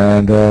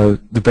 And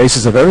the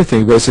basis of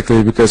everything,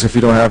 basically, because if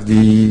you don't have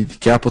the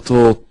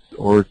capital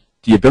or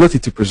the ability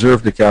to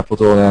preserve the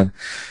capital, then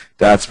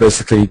that's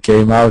basically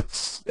game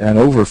out and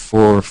over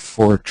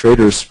for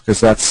traders,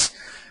 because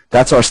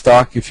that's our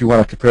stock. If you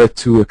want to compare it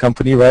to a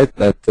company, right?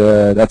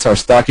 That's our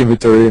stock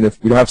inventory, and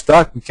if we don't have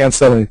stock, we can't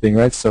sell anything,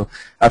 right? So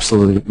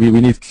absolutely,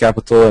 we need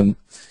capital, and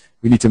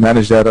we need to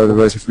manage that.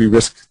 Otherwise, if we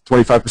risk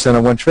 25%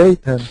 on one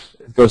trade, then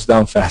it goes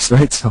down fast,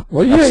 right? So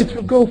well, yeah, it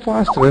will go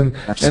faster,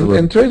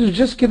 and traders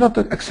just cannot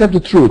accept the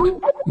truth.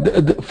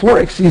 The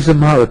Forex is a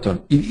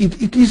marathon.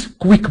 It is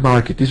quick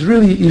market. It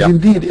really is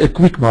indeed a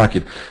quick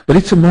market, but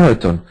it's a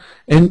marathon,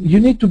 and you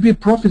need to be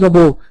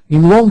profitable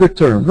in longer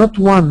term, not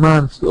 1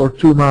 month or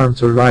 2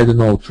 months or I don't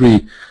know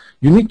 3.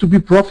 You need to be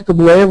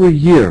profitable every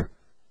year.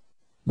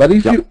 But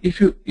if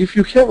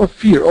you have a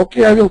fear,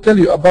 okay, I will tell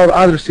you about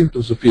other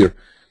symptoms of fear.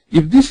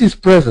 If this is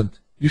present,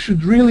 you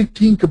should really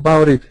think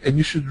about it, and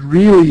you should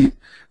really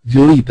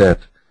delete that.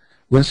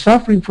 When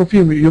suffering from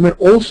fear, you may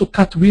also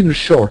cut winners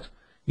short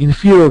in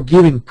fear of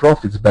giving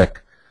profits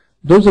back.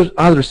 Those are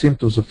other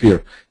symptoms of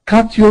fear.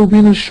 Cut your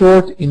winners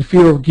short in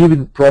fear of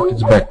giving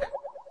profits back.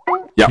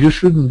 Yeah. You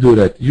shouldn't do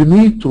that. You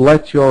need to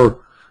let your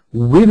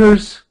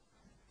winners,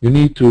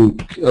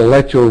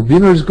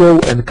 go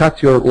and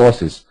cut your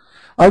losses.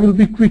 I will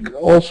be quick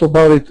also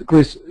about it,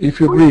 Chris,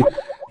 if you agree.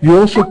 You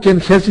also can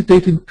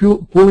hesitate in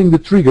pulling the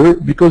trigger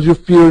because you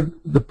fear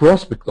the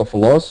prospect of a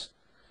loss.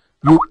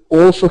 You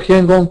also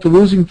hang on to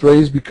losing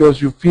trades because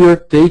you fear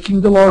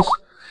taking the loss.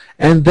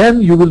 And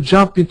then you will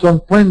jump into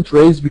unplanned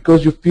trades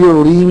because you fear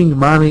leaving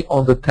money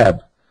on the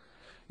tab.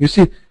 You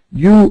see,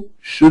 you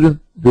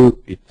shouldn't do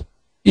it.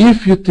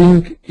 If you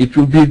think it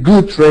will be a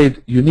good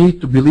trade, you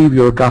need to believe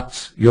your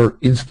guts, your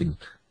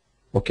instinct.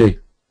 Okay?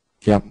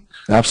 Yeah,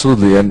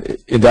 absolutely. And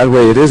in that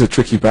way, it is a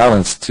tricky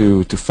balance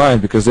to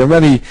find, because there are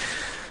many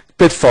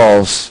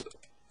pitfalls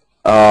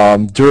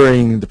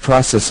during the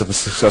process of a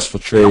successful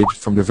trade,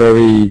 from the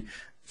very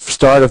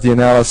start of the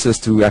analysis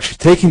to actually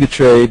taking the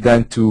trade,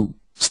 then to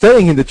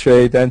staying in the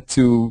trade, then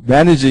to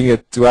managing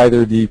it to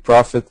either the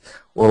profit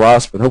or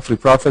loss, but hopefully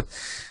profit,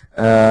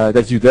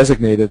 that you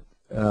designated.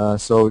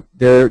 So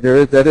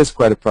that is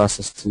quite a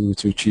process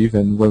to achieve,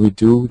 and when we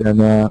do, then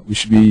we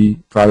should be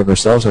proud of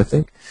ourselves, I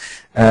think.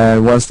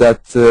 And once that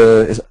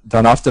is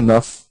done often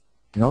enough,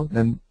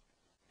 then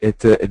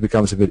it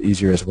becomes a bit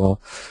easier as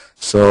well.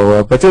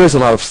 So, but there is a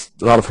lot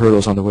of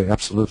hurdles on the way.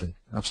 Absolutely.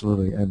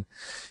 And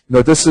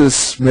this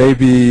is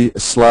maybe a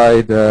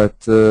slide that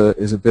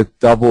is a bit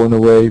double in a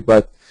way,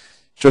 but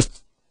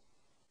just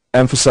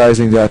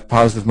emphasizing that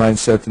positive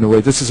mindset in a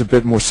way. This is a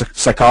bit more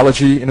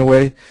psychology in a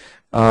way,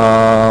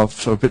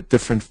 so a bit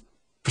different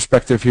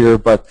perspective here.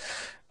 But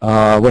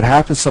what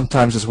happens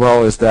sometimes as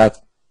well is that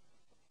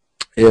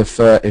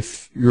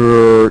if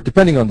you're,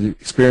 depending on the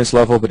experience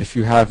level, but if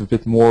you have a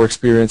bit more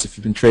experience, if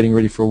you've been trading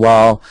already for a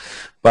while,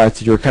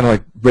 but you're kind of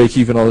like break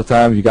even all the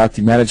time, you got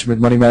the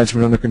money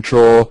management under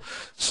control,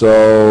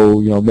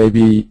 so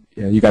maybe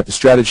you got the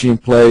strategy in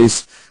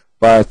place,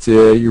 but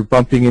you're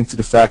bumping into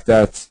the fact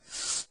that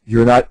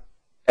you're not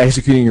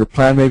executing your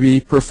plan maybe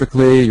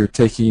perfectly, you're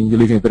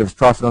leaving a bit of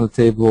profit on the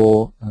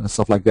table,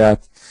 stuff like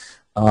that,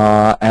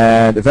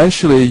 and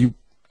eventually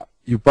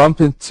you bump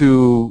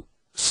into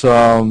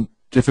some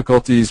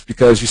difficulties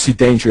because you see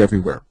danger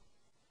everywhere.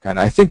 And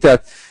I think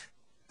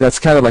that's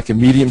kind of like a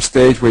medium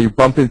stage where you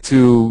bump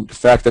into the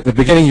fact that at the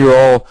beginning you're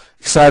all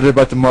excited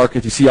about the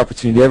market, you see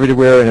opportunity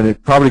everywhere, and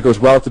it probably goes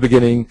well at the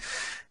beginning,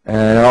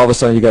 and all of a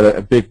sudden you got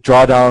a big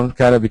drawdown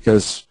kind of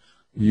because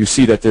you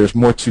see that there's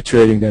more to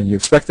trading than you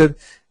expected,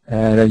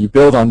 and then you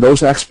build on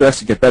those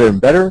aspects, you get better and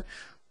better.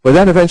 But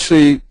then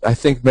eventually I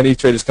think many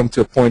traders come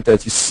to a point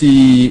that you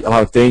see a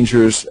lot of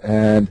dangers,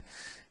 and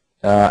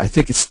I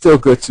think it's still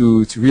good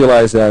to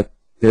realize that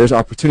there's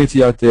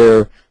opportunity out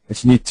there,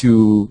 that you need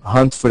to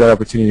hunt for that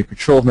opportunity in a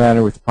controlled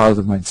manner with a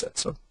positive mindset.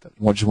 So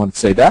I just wanted to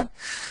say that.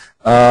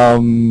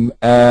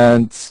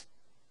 And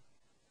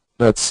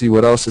let's see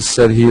what else is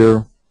said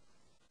here.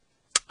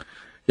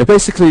 Yeah,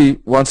 basically,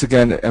 once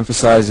again,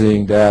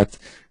 emphasizing that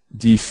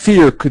the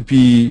fear could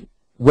be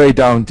way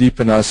down deep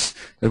in us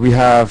that we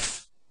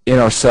have in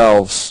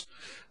ourselves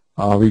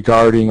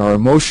regarding our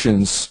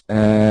emotions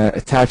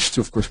attached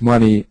to, of course,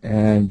 money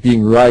and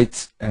being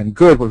right and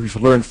good, what we've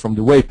learned from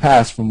the way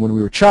past, from when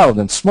we were child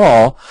and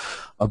small,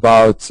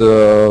 about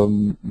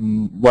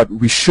what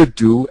we should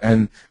do.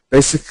 And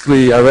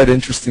basically, I read an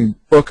interesting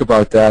book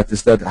about that,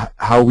 is that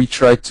how we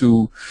try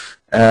to,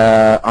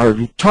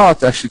 are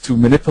taught actually to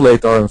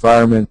manipulate our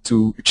environment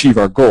to achieve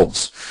our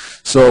goals.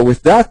 So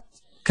with that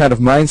kind of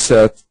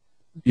mindset,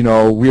 we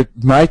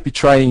might be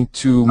trying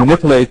to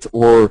manipulate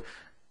or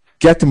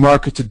get the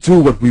market to do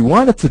what we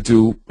want it to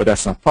do, but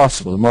that's not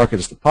possible. The market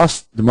is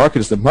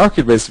the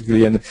market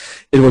basically, and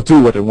it will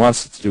do what it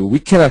wants it to do. We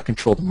cannot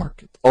control the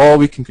market. All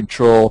we can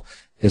control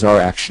is our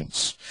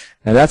actions,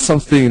 and that's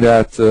something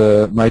that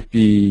might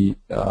be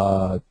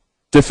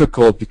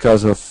difficult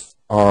because of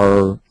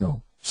our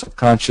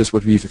subconscious,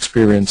 what we've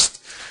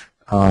experienced.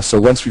 So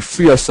once we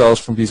free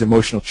ourselves from these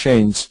emotional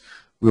chains,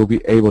 we'll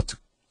be able to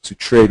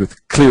trade with a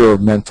clearer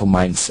mental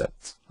mindset.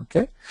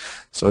 Okay.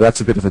 So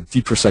that's a bit of a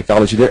deeper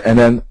psychology there. And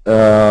then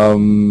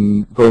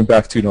going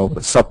back to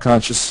the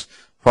subconscious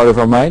part of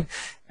our mind.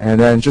 And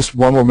then just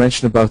one more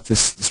mention about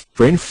this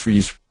brain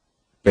freeze,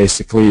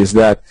 basically, is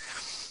that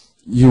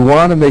you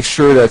want to make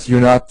sure that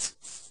you're not,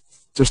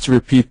 just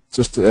to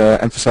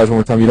emphasize one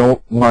more time, you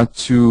don't want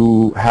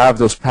to have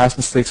those past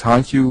mistakes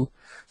haunt you,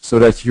 so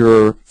that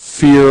your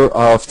fear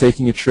of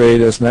taking a trade,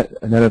 as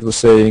Nenad was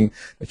saying,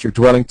 that you're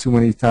dwelling too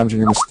many times on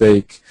your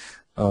mistake,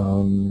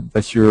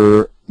 that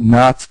you're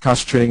not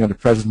concentrating on the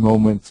present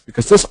moment,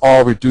 because this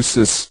all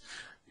reduces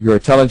your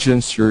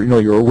intelligence,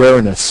 your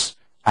awareness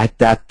at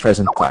that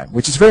present time,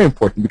 which is very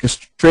important, because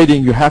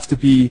trading, you have to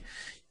be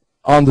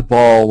on the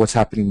ball, what's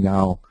happening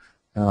now,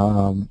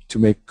 to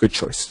make good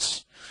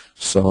choices.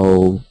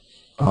 So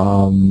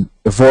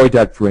avoid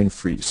that brain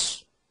freeze.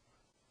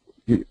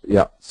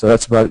 Yeah, so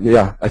that's about,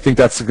 I think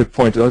that's a good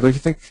point. Don't you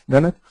think,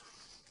 Nenad?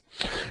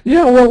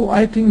 Yeah, well,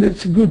 I think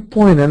that's a good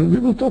point, and we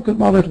will talk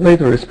about it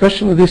later,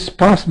 especially this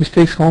past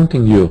mistakes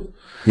haunting you.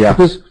 Yeah.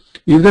 Because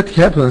if that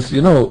happens,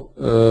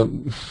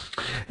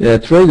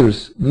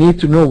 traders need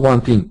to know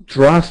one thing: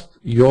 trust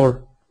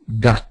your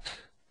gut.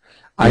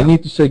 Yeah. I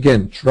need to say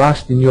again,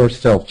 trust in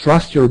yourself,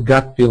 trust your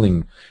gut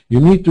feeling. You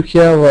need to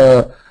have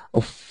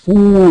a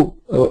full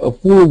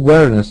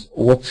awareness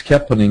of what's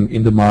happening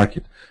in the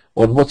market,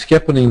 or what's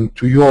happening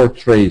to your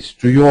trades,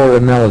 to your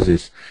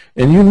analysis,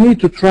 and you need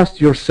to trust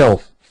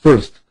yourself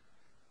first.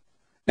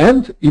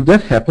 And if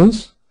that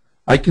happens,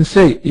 I can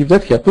say, if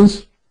that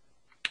happens,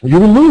 you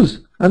will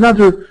lose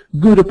another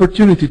good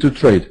opportunity to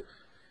trade.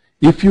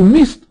 If you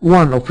missed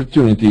one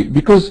opportunity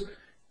because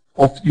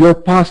of your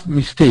past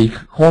mistake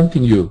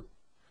haunting you,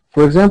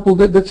 for example,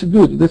 that's a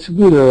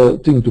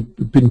good thing to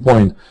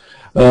pinpoint.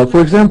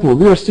 For example,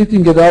 we are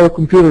sitting at our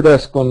computer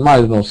desk on, I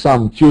don't know,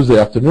 some Tuesday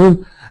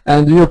afternoon,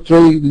 and your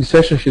trading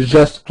session has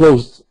just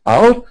closed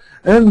out,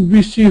 and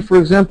we see, for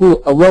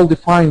example, a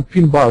well-defined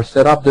pin bar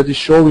setup that is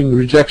showing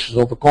rejections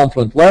of a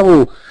confluent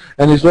level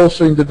and is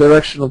also in the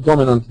direction of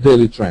dominant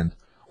daily trend.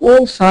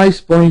 All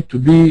signs point to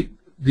be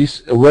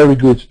this a very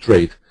good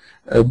trade,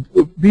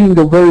 being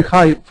a very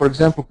high, for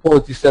example,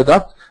 quality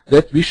setup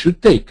that we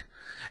should take.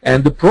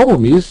 And the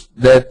problem is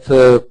that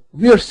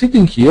we are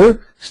sitting here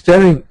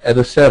staring at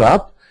a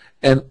setup,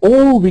 and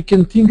all we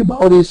can think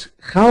about is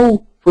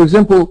how, for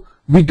example,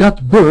 we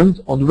got burned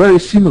on very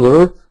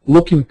similar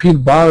looking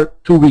pin bar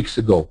 2 weeks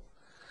ago.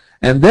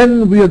 And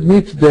then we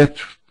admit that,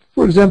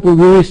 for example,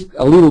 we risked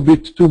a little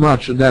bit too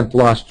much in that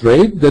last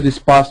trade, that is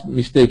past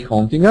mistake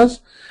haunting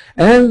us,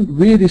 and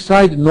we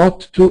decide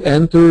not to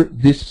enter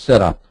this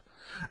setup.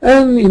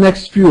 And in the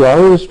next few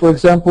hours, for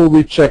example,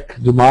 we check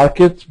the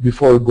market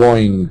before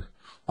going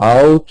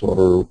out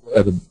or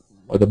at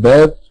the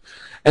bed,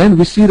 and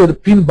we see that the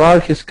pin bar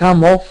has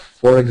come off,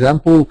 for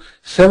example,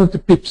 70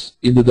 pips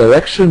in the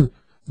direction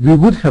we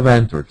would have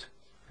entered.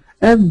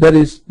 And that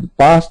is the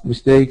past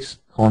mistakes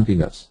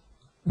haunting us.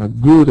 A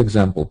good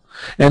example.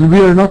 And we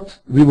were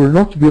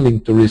not willing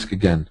to risk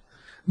again.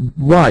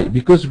 Why?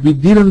 Because we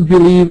didn't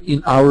believe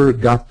in our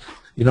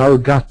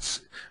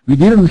guts. We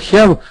didn't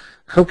have,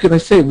 how can I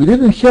say, we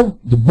didn't have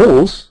the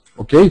balls,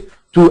 okay,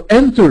 to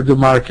enter the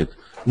market.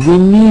 We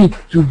need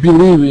to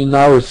believe in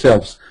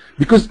ourselves.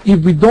 Because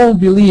if we don't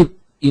believe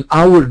in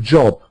our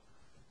job,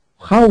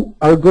 how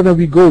are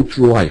we go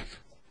through life?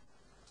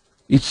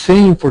 It's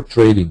same for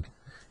trading.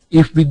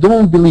 If we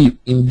don't believe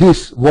in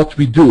this, what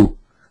we do,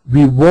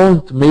 we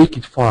won't make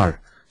it far.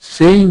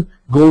 Same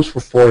goes for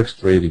Forex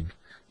trading.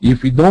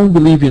 If we don't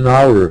believe in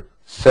our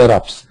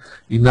setups,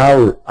 in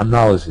our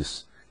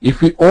analysis,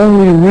 if we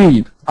only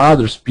read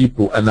others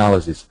people's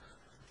analysis,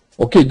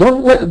 okay,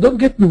 don't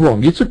get me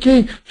wrong. It's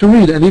okay to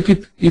read, and if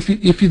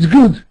it's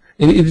good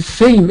and it's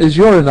same as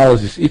your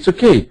analysis, it's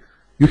okay.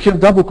 You have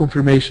double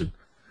confirmation.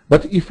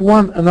 But if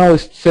one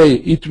analyst say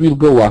it will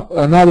go up,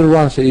 another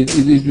one say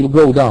it will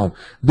go down,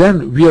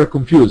 then we are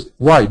confused.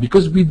 Why?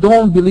 Because we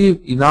don't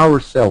believe in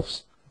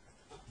ourselves.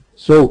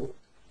 So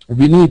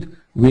we need,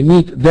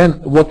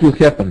 then what will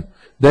happen?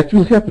 That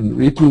will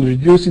happen. It will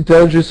reduce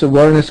intelligence,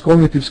 awareness,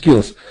 cognitive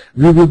skills.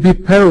 We will be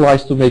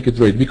paralyzed to make a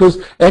trade because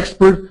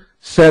expert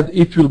said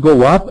it will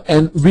go up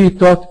and we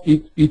thought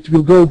it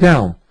will go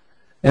down.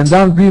 And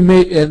then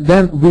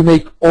we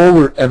make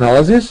over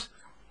analysis,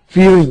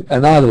 fearing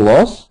another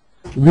loss.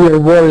 We are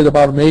worried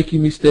about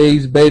making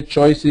mistakes, bad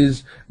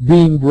choices,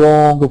 being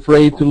wrong,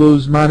 afraid to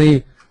lose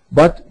money.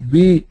 But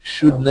we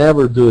should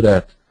never do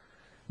that.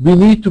 We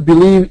need to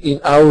believe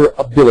in our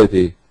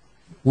ability.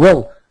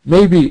 Well,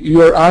 maybe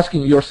you are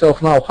asking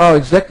yourself now, how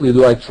exactly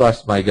do I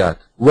trust my gut?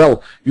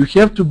 Well, you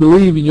have to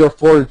believe in your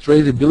forex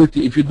trade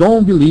ability. If you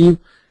don't believe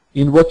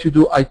in what you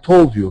do, I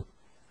told you,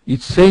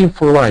 it's same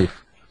for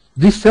life.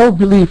 This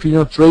self-belief in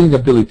your trading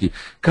ability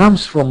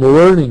comes from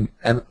learning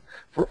and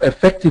for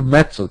effective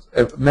methods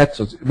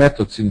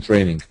in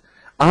training.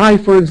 I,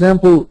 for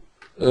example,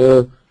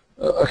 have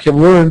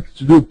learned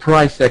to do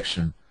price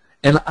action,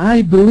 and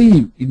I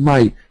believe in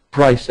my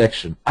price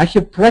action. I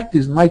have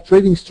practiced my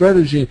trading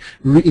strategy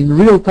in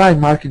real-time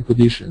market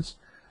conditions.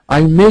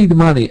 I made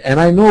money, and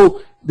I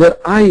know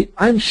that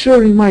I'm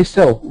sure in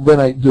myself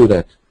when I do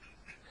that.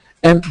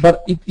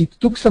 But it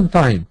took some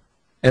time,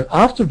 and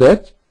after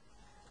that,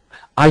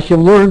 I have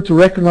learned to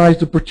recognize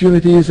the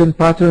opportunities and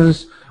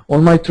patterns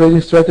on my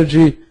trading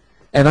strategy,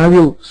 and I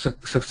will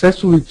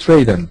successfully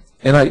trade them.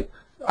 And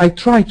I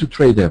try to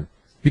trade them,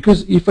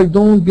 because if I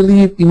don't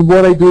believe in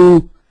what I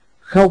do,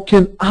 how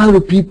can other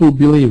people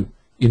believe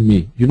in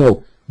me? You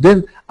know,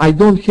 then I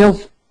don't help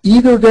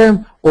either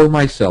them or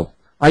myself.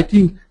 I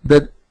think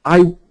that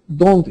I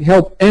don't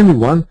help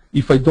anyone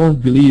if I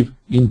don't believe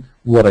in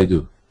what I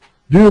do.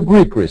 Do you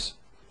agree, Chris?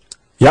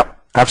 Yep,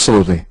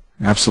 absolutely.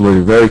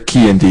 Absolutely. Very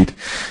key indeed.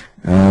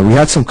 We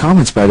had some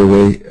comments, by the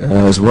way,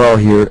 as well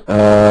here.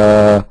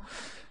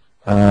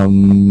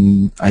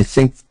 I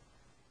think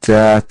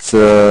that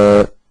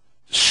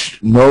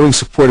knowing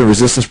support and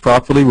resistance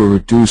properly will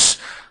reduce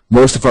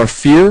most of our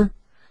fear.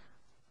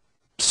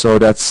 So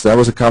that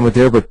was a comment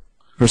there, but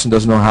the person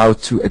doesn't know how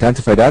to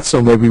identify that.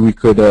 So maybe we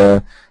could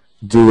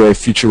do a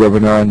future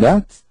webinar on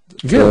that.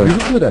 Yeah, we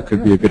can do that.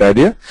 Could be a good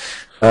idea.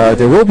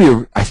 There will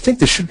be, I think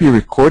there should be a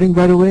recording,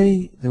 by the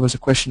way. There was a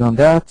question on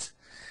that.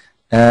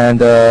 And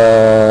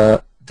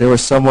there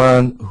was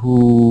someone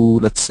who,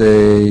 let's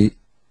say,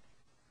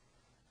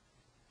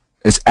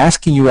 is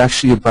asking you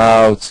actually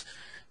about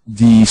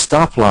the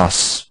stop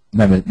loss,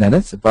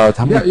 Mehmet, about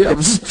how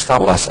many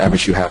stop loss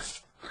average you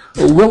have.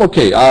 Well,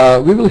 okay,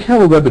 we will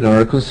have a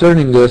webinar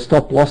concerning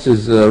stop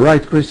losses,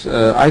 right, Chris?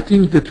 I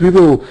think that we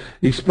will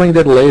explain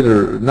that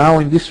later. Now,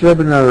 in this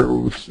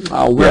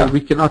webinar,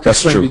 we cannot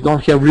explain, we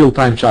don't have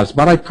real-time charts,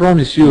 but I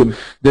promise you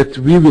that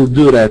we will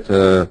do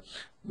that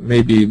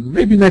maybe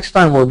next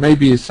time, or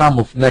maybe some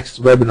of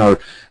next webinar,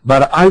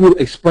 but I will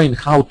explain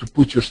how to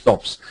put your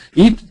stops.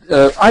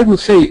 I will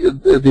say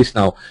this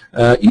now.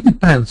 It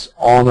depends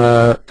on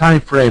a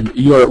time frame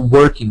you are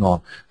working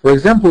on. For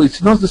example,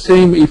 it's not the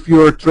same if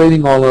you are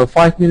trading on a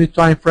 5-minute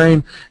time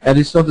frame, and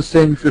it's not the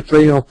same if you're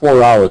trading on a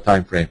 4-hour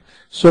time frame.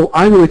 So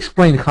I will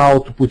explain how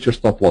to put your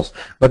stop loss.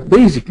 But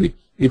basically,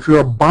 if you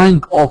are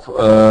buying off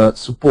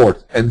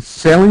support and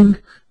selling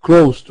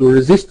close to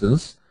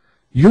resistance,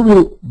 you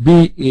will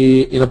be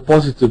in a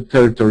positive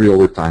territory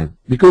over time,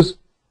 because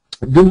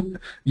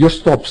your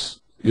stops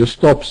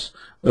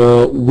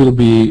will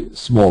be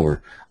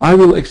smaller. I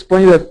will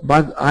explain that,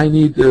 but I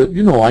need,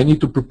 I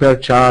need to prepare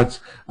charts.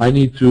 I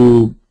need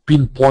to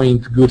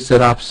pinpoint good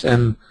setups,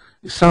 and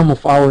some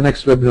of our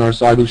next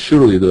webinars I will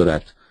surely do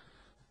that.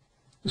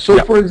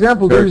 So, for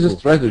example, there is a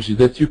strategy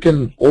that you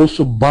can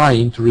also buy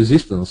into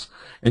resistance,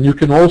 and you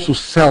can also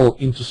sell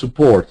into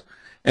support.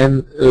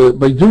 And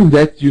by doing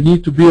that, you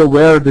need to be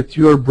aware that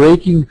you are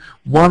breaking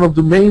one of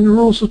the main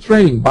rules of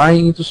trading,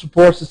 buying into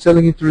supports and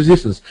selling into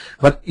resistance.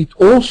 But it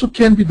also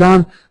can be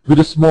done with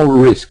a small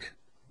risk.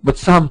 But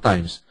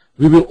sometimes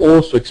We will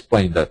also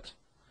explain that.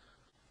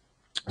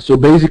 So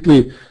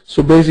basically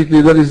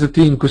that is the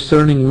thing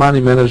concerning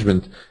money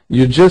management.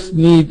 You just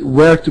need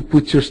where to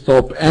put your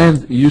stop, and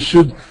you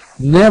should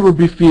never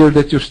be feared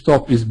that your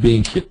stop is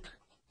being hit.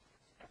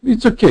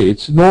 It's okay.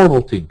 It's a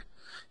normal thing.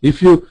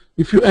 If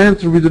you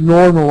enter with a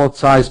normal lot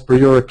size per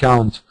your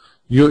account,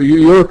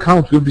 your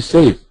account will be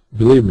safe.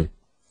 Believe me.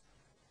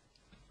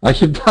 I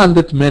have done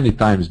that many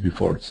times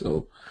before,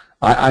 so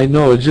I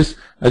know.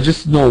 I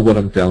just know what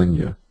I'm telling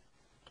you.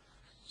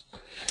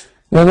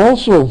 And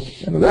also,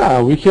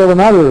 we have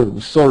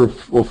another sort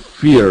of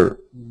fear,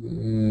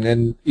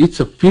 and it's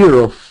a fear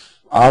of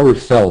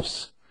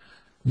ourselves.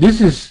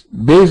 This is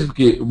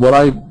basically what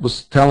I was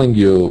telling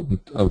you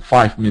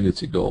 5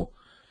 minutes ago.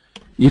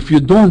 If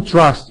you don't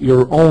trust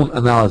your own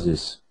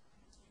analysis,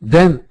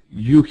 then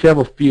you have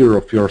a fear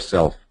of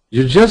yourself.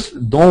 You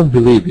just don't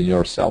believe in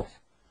yourself.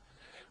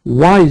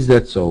 Why is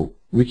that so?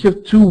 We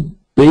have two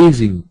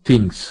basic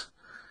things.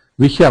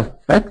 We have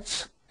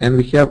facts and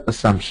we have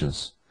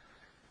assumptions.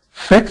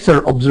 Facts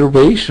are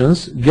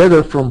observations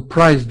gathered from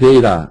price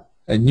data.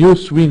 A new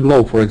swing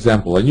low, for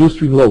example, a new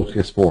swing low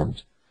has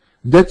formed.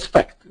 That's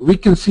fact. We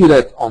can see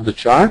that on the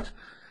chart,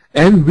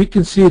 and we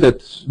can see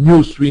that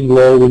new swing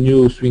low, a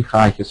new swing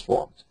high has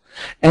formed.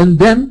 And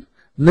then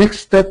next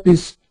step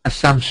is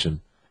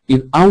assumption.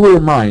 In our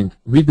mind,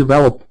 we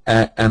develop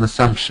an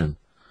assumption.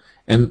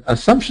 And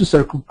assumptions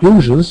are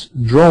conclusions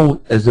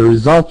drawn as a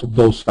result of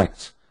those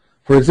facts.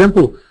 For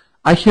example,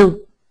 I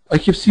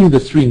have seen the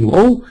swing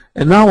low,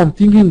 and now I'm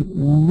thinking,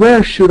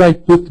 where should I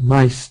put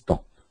my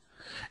stop?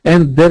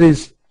 And that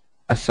is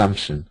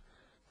assumption.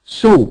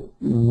 So,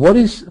 what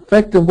is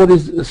fact and what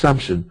is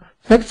assumption?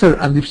 Facts are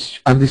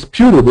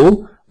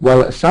undisputable,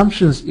 while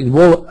assumptions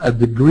involve a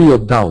degree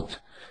of doubt.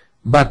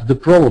 But the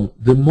problem,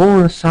 the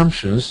more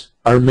assumptions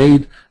are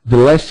made, the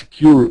less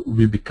secure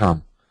we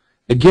become.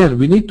 Again,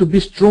 we need to be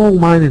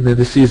strong-minded and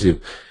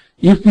decisive.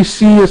 If we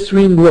see a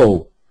swing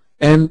low,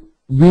 and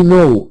we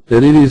know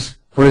that it is,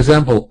 for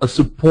example, a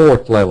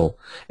support level,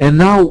 and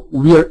now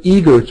we are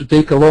eager to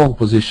take a long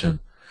position,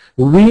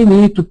 we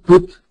need to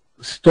put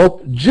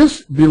stop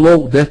just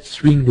below that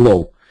swing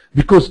low,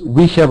 because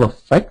we have a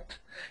fact,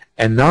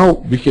 and now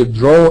we can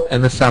draw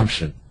an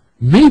assumption.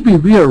 Maybe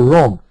we are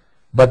wrong,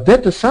 but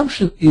that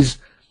assumption is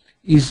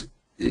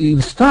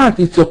in start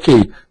it's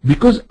okay,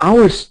 because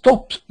our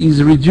stop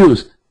is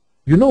reduced.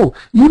 You know,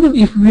 even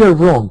if we are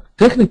wrong,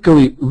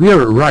 technically we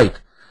are right.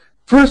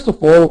 First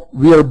of all,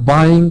 we are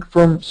buying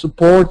from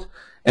support,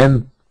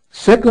 and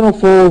second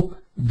of all,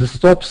 the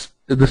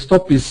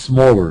stop is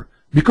smaller,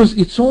 because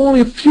it's only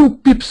a few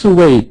pips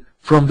away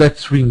from that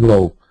swing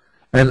low.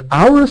 And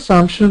our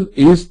assumption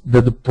is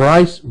that the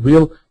price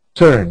will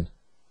turn.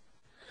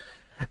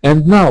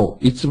 And now,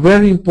 it's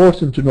very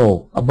important to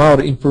know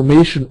about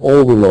information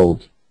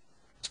overload.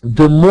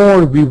 The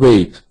more we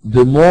wait,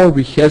 the more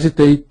we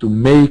hesitate to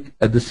make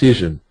a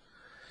decision.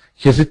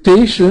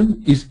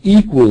 Hesitation is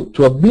equal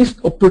to a missed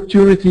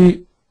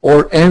opportunity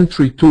or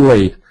entry too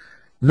late.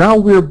 Now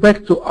we're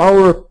back to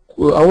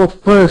our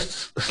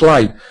first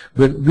slide,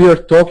 when we are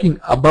talking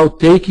about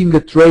taking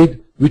a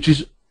trade which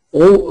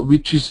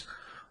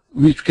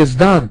has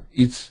done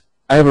its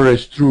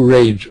average true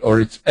range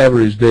or its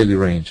average daily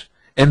range,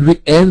 and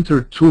we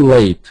enter too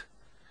late.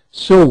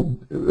 So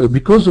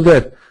because of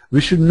that, we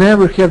should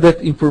never have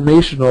that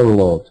information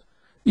overload.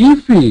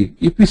 If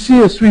we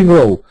see a swing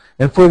low,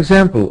 and for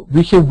example,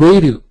 we have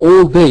waited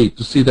all day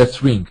to see that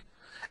swing,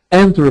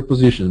 enter a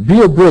position,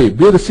 be brave,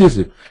 be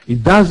decisive.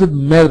 It doesn't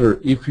matter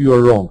if you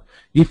are wrong.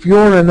 If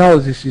your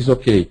analysis is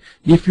okay,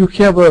 if you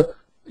have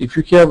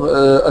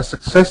a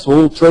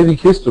successful trading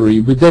history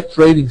with that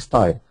trading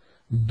style,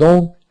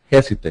 don't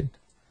hesitate.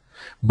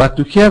 But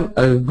to have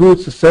a good,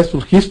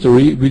 successful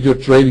history with your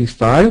trading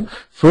style,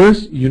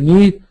 first you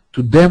need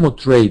to demo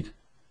trade.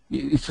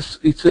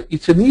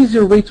 It's an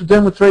easier way to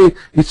demo trade.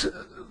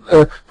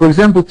 For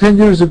example, 10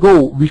 years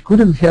ago, we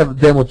couldn't have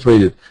demo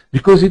traded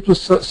because it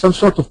was some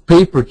sort of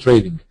paper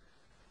trading.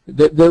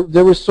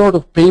 There was sort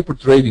of paper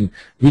trading.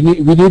 We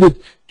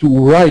needed to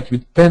write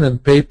with pen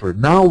and paper.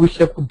 Now we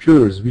have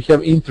computers, we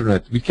have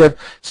internet, we have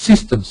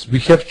systems, we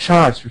have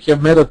charts, we have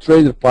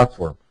MetaTrader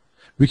platform.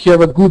 We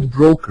have a good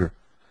broker.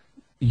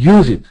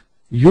 Use it.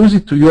 Use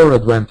it to your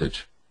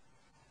advantage.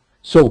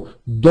 So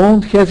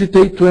don't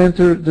hesitate to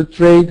enter the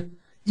trade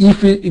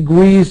if it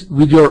agrees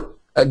with your,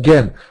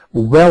 again,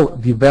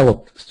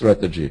 well-developed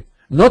strategy.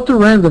 Not a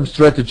random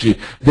strategy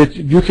that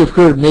you have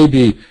heard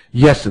maybe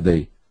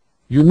yesterday.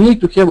 You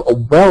need to have a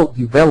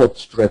well-developed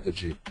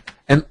strategy.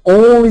 And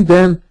only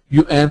then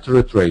you enter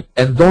a trade.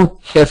 And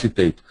don't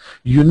hesitate.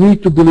 You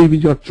need to believe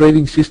in your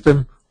trading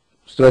system,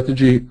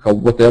 strategy,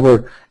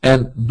 whatever,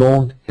 and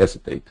don't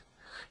hesitate.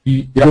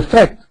 The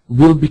fact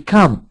will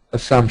become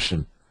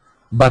assumption.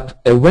 But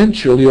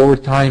eventually, over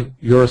time,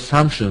 your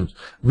assumptions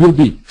will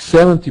be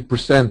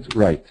 70%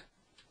 right.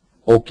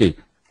 Okay,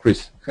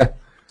 Chris.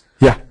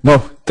 Yeah,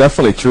 no,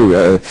 definitely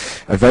true.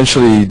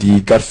 Eventually, the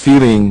gut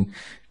feeling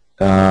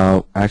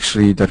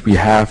actually that we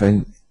have,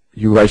 and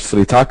you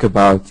rightfully talk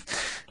about,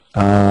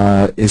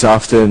 is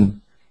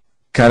often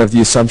kind of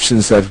the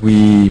assumptions that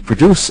we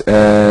produce,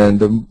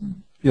 and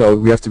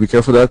we have to be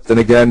careful of that. Then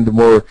again, the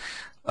more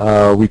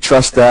we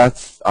trust that,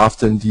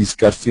 often these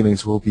gut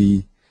feelings will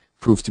be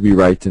proved to be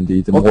right.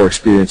 Indeed, the more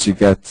experience you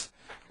get,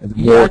 and the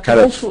more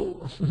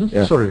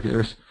Sorry,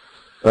 yes.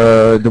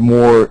 The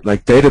more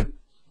like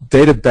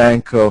data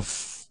bank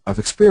of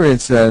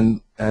experience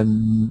and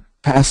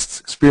past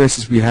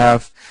experiences we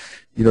have,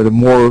 the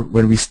more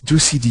when we do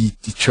see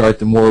the chart,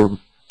 the more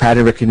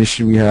pattern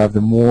recognition we have,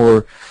 the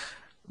more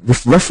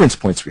reference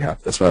points we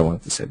have. That's what I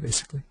wanted to say,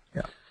 basically.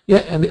 Yeah. Yeah,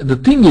 and the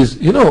thing is,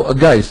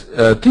 guys,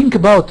 think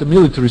about a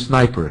military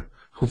sniper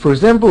who, for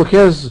example,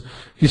 has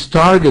his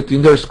target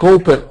in their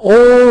scope, and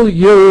all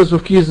years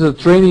of his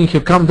training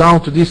have come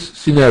down to this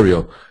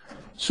scenario.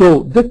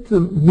 So that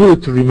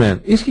military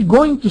man, is he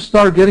going to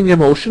start getting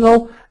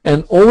emotional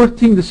and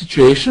overthink the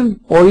situation,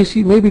 or is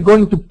he maybe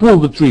going to pull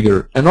the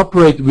trigger and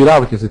operate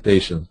without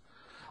hesitation?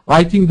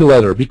 I think the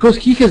latter, because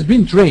he has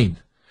been trained.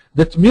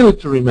 That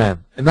military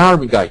man, an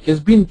army guy, has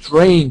been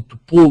trained to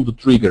pull the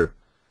trigger.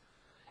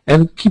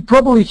 And he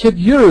probably had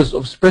years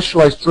of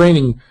specialized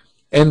training,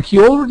 and he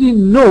already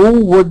know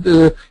what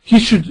he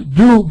should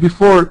do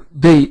before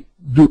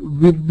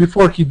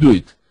he do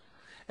it.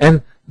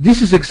 And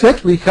this is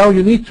exactly how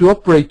you need to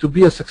operate to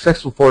be a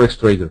successful Forex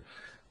trader.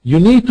 You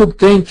need to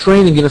obtain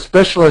training in a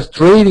specialized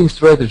trading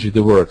strategy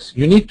that works.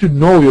 You need to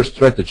know your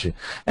strategy.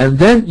 And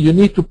then you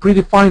need to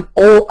predefine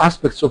all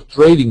aspects of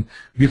trading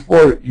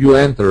before you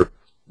enter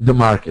the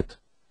market.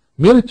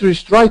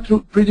 Militaries try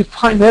to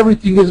predefine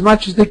everything as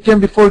much as they can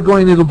before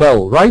going into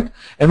battle, right?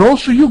 And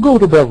also you go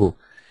to battle.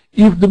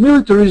 If the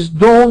militaries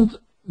don't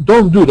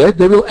do that,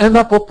 they will end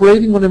up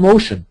operating on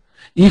emotion.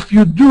 If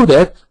you do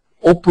that,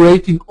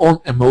 operating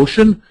on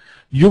emotion,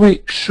 you will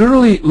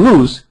surely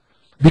lose,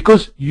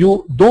 because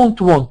you don't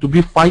want to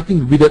be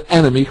fighting with an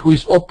enemy who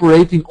is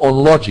operating on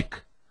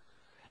logic.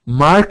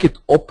 Market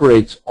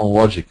operates on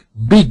logic.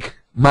 Big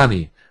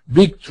money,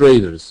 big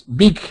traders,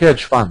 big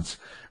hedge funds,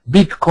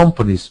 big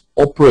companies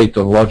operate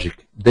on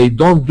logic. They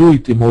don't do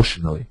it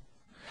emotionally.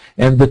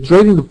 And the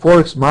trading the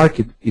Forex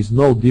market is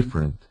no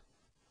different.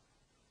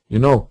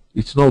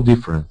 It's no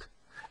different.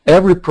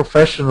 Every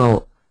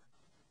professional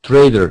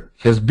trader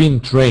has been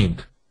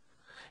trained.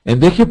 And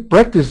they have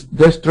practiced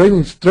their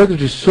trading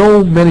strategy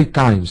so many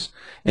times.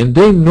 And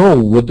they know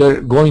what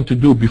they're going to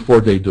do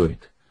before they do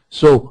it.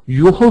 So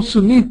you also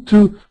need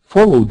to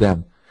follow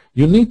them.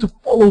 You need to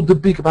follow the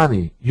big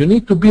money. You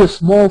need to be a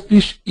small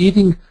fish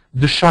eating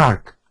the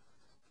shark.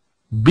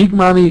 Big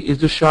money is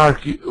the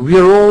shark. We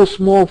are all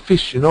small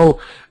fish,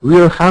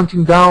 We are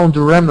hunting down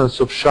the remnants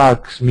of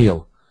shark's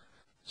meal.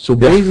 So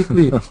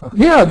basically, that's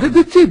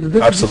it.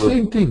 That's the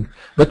same thing.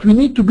 But we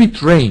need to be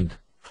trained.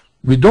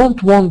 We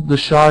don't want the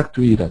shark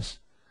to eat us.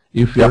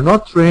 If we are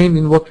not trained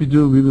in what we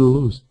do, we will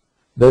lose.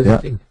 That's the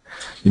thing.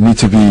 You need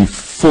to be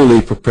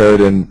fully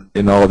prepared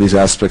in all these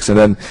aspects. And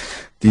then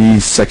the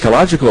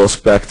psychological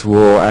aspect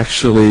will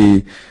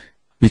actually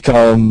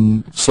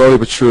become slowly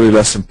but surely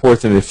less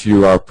important if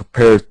you are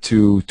prepared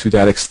to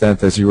that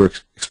extent, as you were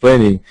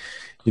explaining.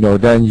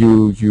 Then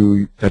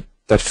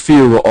that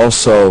fear will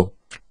also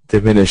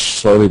diminish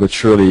slowly but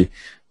surely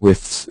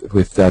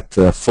with that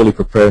fully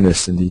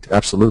preparedness. Indeed,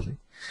 absolutely.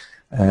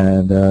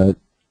 And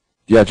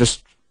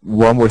just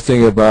one more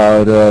thing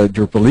about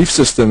your belief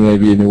system,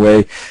 maybe in a way.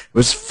 It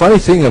was a funny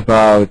thing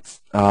about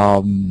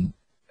an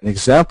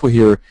example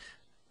here,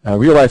 a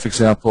real life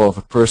example of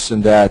a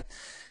person that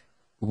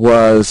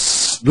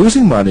was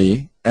losing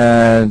money,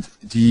 and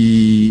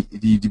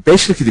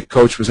basically the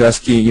coach was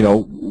asking,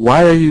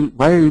 why are you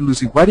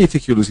losing? Why do you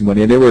think you're losing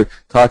money? And they were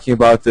talking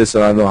about this.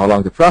 And I don't know how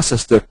long the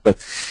process took, but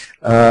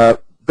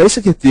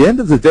basically at the end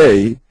of the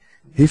day,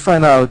 he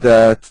found out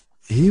that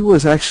he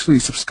was actually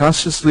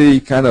subconsciously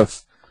kind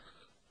of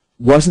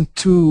wasn't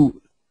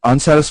too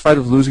unsatisfied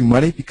with losing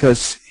money,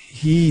 because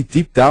he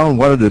deep down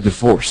wanted a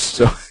divorce.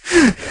 So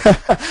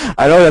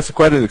I know that's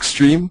quite an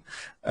extreme.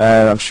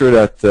 And I'm sure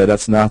that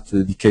that's not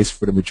the case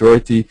for the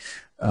majority.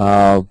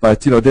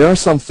 But, there are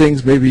some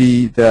things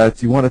maybe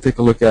that you want to take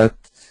a look at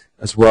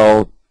as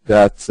well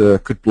that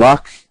could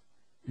block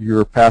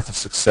your path of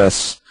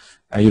success,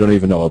 and you don't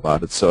even know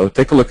about it. So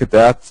take a look at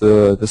that.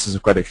 This is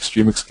quite an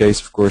extreme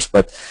case, of course.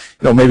 But,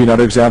 maybe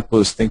another example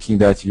is thinking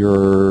that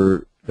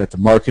the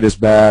market is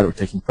bad, or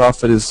taking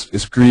profit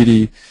is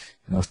greedy.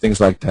 Things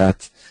like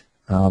that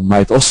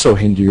might also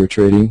hinder your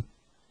trading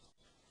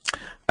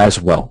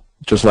as well.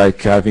 Just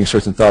like having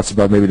certain thoughts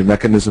about maybe the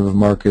mechanism of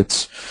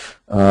markets,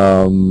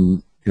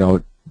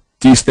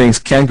 these things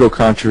can go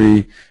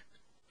contrary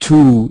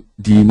to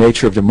the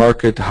nature of the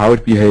market, how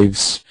it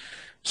behaves.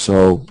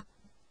 So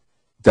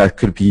that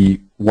could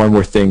be one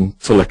more thing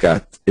to look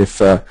at.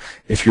 If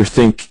you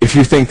think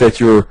that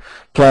your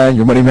plan,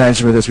 your money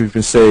management, as we've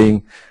been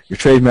saying, your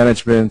trade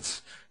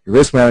management, your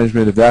risk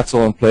management, if that's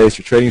all in place,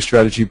 your trading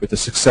strategy, but the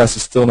success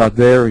is still not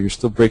there, or you're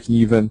still breaking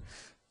even,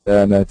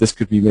 then this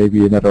could be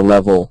maybe another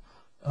level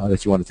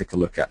that you want to take a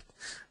look at.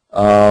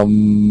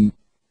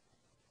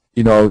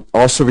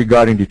 Also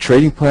regarding the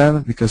trading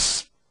plan,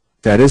 because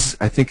that is,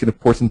 I think, an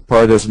important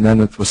part, as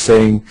Nenad was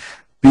saying,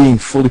 being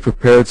fully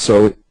prepared.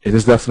 So it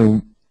is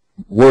definitely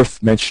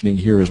worth mentioning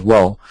here as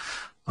well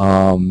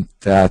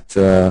that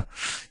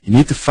you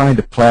need to find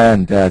a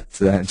plan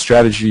that and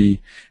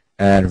strategy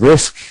and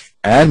risk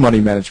and money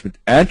management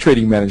and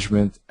trading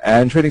management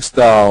and trading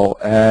style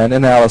and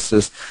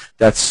analysis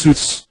that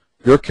suits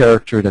your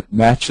character, that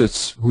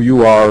matches who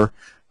you are,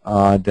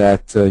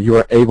 that you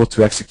are able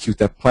to execute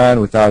that plan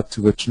without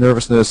too much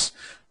nervousness.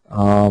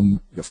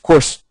 Of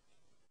course,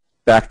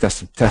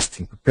 backtesting,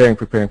 testing,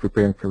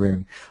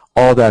 preparing.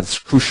 All that is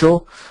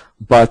crucial,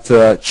 but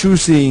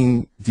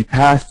choosing the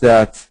path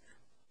that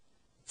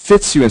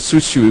fits you and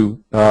suits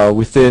you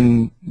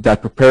within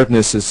that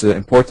preparedness is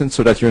important,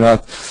 so that you're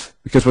not,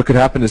 because what could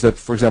happen is that,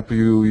 for example,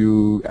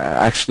 you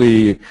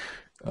actually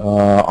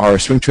are a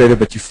swing trader,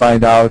 but you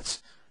find out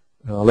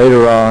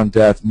later on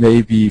that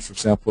maybe, for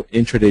example,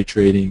 intraday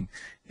trading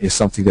is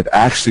something that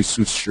actually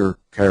suits your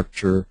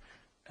character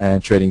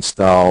and trading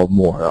style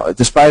more.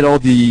 Despite all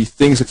the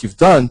things that you've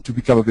done to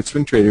become a good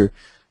swing trader,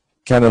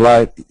 kind of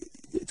like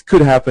it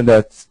could happen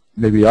that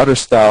maybe other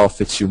style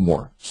fits you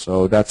more.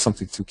 So that's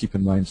something to keep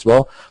in mind as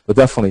well. But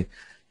definitely,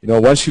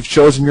 once you've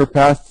chosen your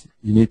path,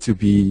 you need to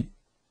be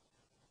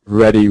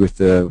ready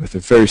with a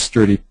very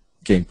sturdy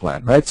game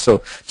plan, right?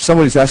 So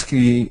somebody's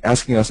asking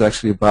us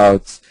actually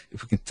about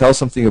if we can tell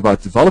something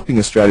about developing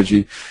a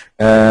strategy,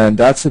 and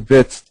that's a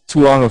bit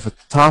too long of a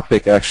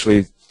topic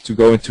actually to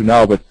go into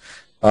now, but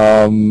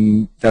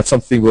that's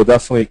something we'll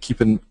definitely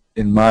keep in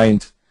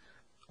mind,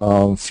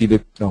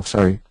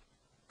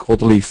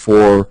 quarterly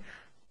for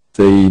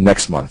the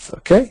next month,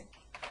 okay?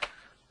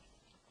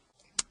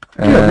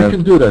 Yeah, we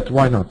can do that.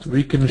 Why not?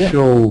 We can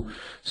show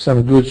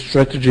some good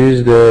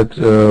strategies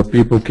that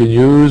people can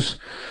use.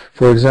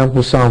 For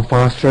example, some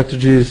fast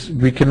strategies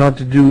we cannot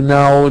do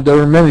now. There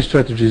are many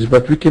strategies,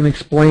 but we can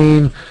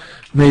explain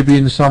maybe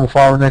in some of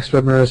our next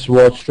webinars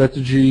what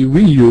strategy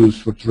we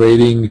use for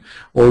trading,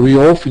 or we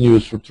often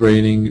use for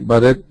trading,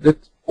 but that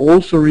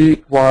also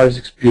requires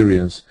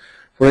experience.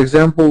 For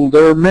example,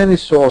 there are many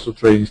sorts of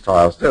trading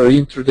styles. There are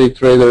intraday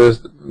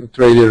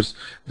traders,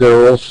 there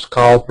are also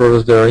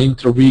scalpers, there are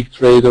intra-week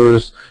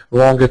traders,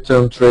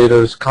 longer-term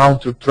traders,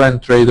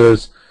 counter-trend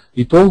traders.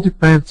 It all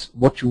depends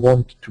what you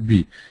want to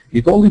be.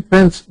 It all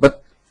depends,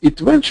 but it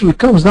eventually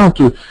comes down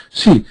to,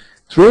 see,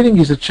 trading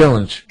is a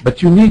challenge,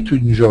 but you need to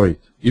enjoy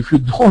it. If you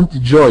don't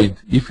enjoy it,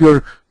 if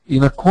you're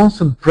in a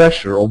constant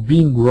pressure of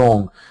being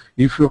wrong,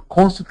 if you're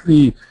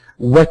constantly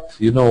wet,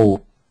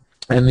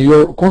 and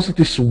you're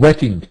constantly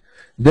sweating,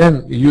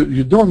 then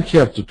you don't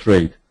have to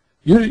trade.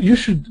 You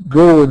should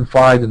go and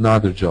find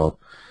another job.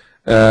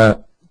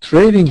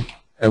 Trading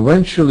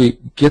eventually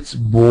gets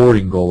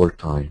boring over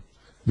time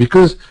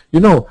because,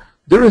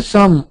 there are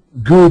some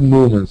good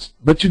movements,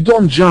 but you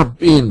don't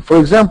jump in. For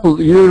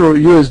example, Euro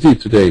USD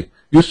today,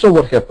 you saw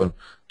what happened,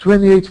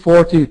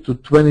 28.40 to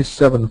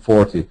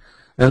 27.40.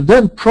 And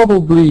then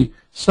probably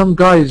some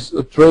guys,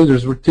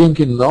 traders, were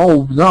thinking,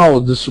 oh, now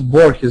the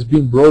support has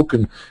been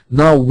broken,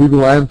 now we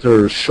will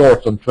enter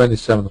short on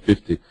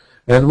 27.50.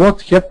 And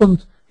what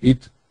happened?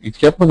 It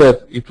happened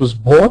that it was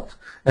bought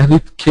and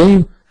it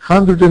came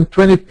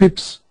 120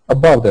 pips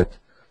above that.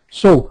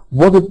 So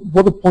what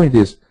the point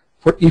is,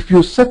 if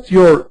you set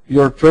your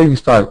trading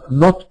style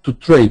not to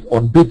trade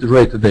on bid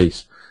rate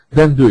days,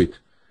 then do it.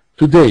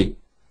 Today,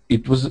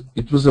 it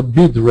was a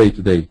bid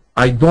rate day.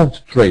 I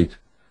don't trade.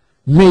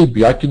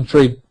 Maybe I can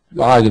trade,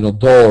 I don't know,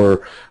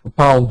 dollar,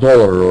 pound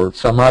dollar, or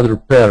some other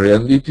pair,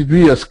 and it will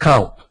be a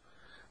scalp.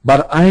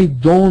 But I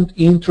don't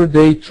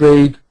intraday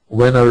trade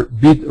when are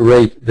bid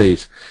rate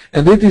days.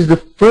 And that is the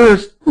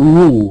first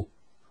rule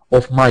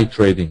of my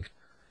trading.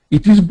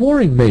 It is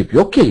boring maybe.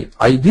 Okay,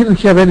 I didn't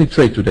have any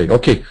trade today.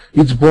 Okay,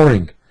 it's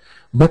boring.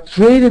 But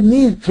trading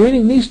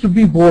needs to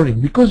be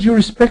boring because you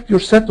respect your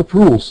set of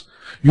rules.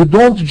 You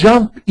don't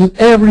jump in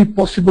every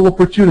possible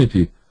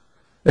opportunity,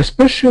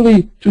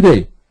 especially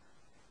today.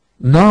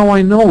 Now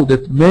I know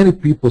that many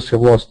people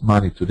have lost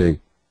money today.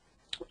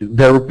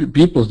 There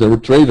were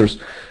traders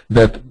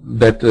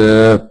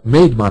that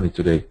made money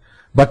today.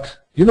 But,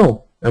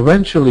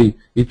 eventually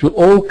it will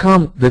all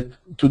come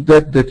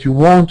that you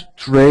won't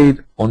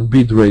trade on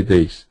bid rate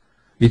days.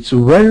 It's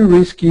very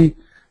risky.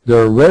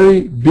 There are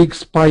very big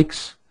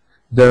spikes.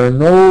 There are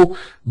no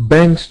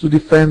banks to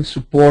defend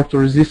support or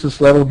resistance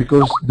level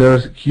because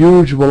there's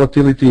huge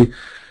volatility.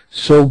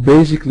 So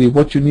basically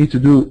what you need to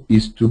do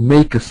is to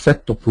make a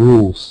set of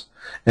rules,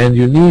 and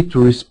you need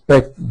to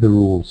respect the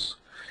rules.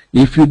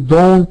 If you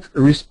don't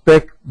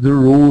respect the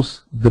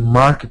rules, the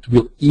market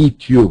will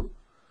eat you.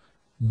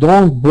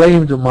 Don't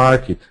blame the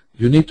market.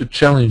 You need to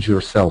challenge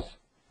yourself.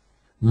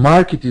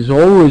 Market is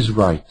always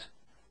right,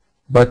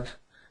 but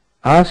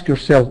ask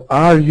yourself,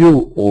 are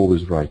you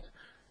always right?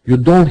 You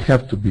don't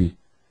have to be.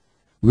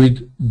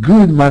 With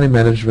good money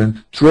management,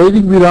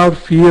 trading without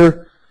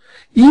fear,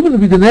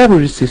 even with an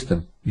average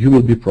system, you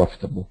will be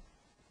profitable.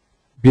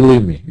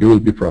 Believe me, you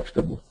will be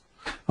profitable.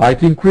 I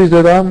think, Chris,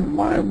 that I'm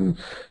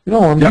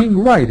being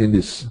right in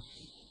this.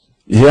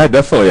 Yeah,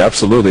 definitely,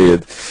 absolutely.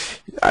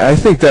 I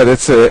think that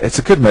it's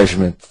a good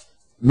measurement.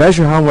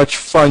 Measure how much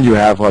fun you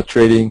have while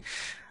trading.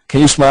 can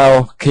you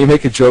smile? Can you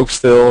make a joke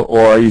still?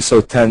 Or are you so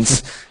tense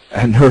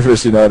and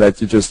nervous, that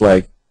you're just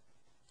like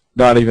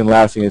not even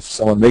laughing if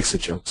someone makes a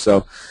joke?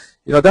 So,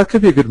 that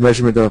could be a good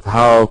measurement of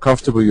how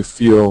comfortable you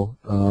feel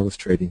with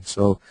trading.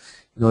 So,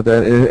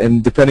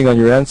 and depending on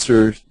your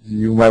answer,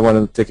 you might want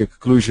to take a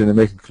conclusion and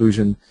make a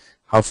conclusion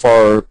how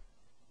far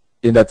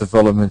in that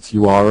development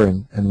you are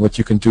and what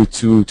you can do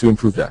to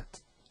improve that.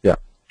 Yeah,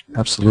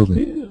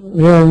 absolutely.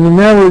 Yeah,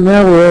 never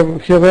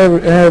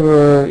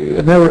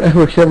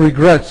ever have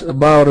regrets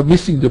about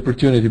missing the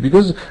opportunity,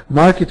 because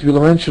market will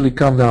eventually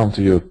come down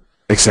to you.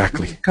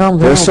 Exactly.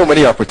 There's so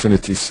many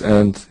opportunities,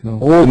 and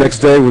the next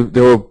day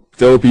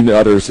there will be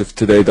others if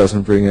today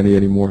doesn't bring any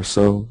anymore.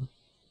 So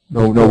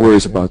no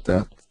worries about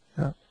that.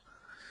 Yeah.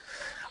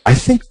 I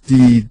think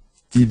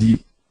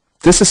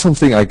this is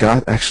something I got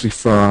actually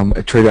from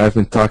a trader I've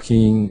been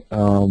talking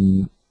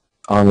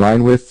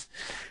online with,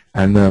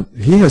 and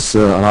he has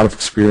a lot of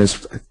experience,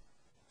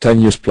 10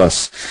 years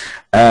plus,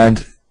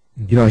 and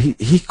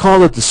he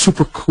called it the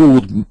super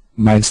cooled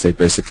mind state,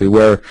 basically,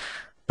 where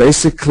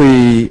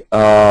basically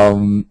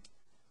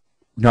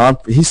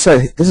he said,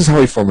 this is how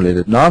he formulated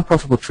it: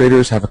 non-profitable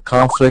traders have a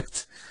conflict,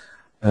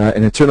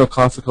 an internal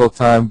conflict all the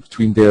time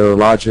between their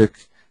logic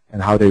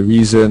and how they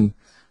reason.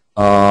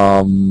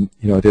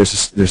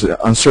 There's an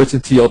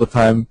uncertainty all the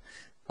time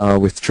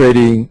with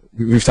trading.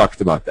 We've talked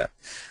about that.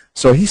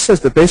 So he says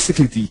that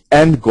basically the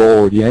end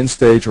goal, or the end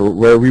stage, or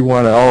where we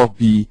want to all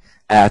be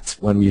at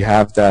when we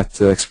have that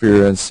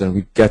experience and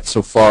we get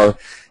so far,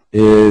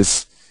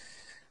 is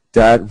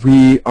that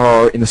we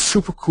are in a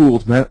super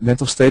cooled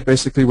mental state,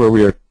 basically, where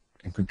we are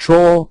in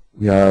control.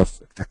 We have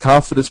the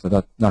confidence,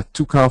 but not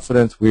too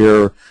confident.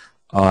 We're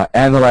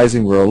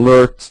analyzing. We're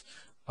alert.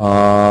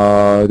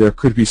 There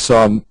could be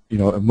some,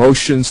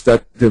 emotions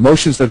the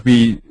emotions that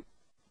we,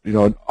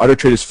 other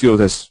traders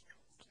feel as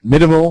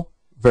minimal,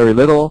 very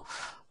little.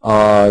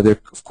 There,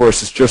 of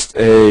course, is just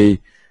an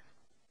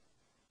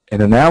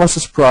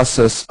analysis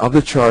process of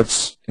the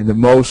charts in the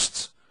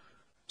most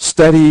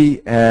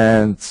steady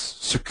and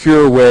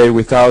secure way,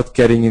 without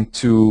getting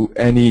into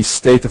any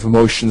state of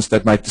emotions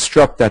that might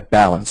disrupt that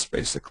balance,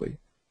 basically.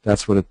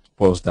 That's what it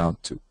boils down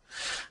to.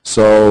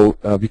 So,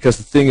 because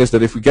the thing is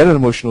that if we get an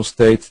emotional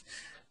state,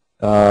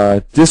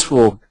 this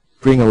will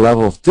bring a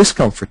level of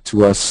discomfort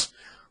to us,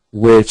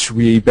 which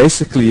we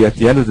basically, at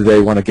the end of the day,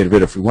 want to get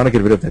rid of. We want to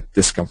get rid of that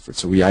discomfort.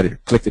 So we either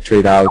click the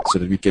trade out so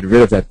that we get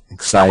rid of that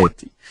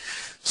anxiety.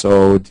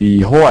 So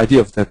the whole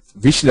idea of that,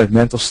 reaching that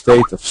mental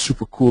state of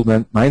super cool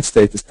mind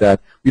state, is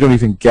that we don't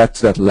even get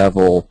to that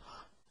level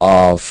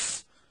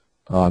of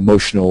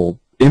emotional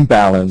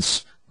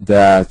imbalance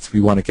that we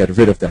want to get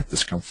rid of that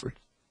discomfort.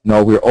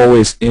 No, we're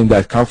always in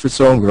that comfort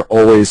zone. We're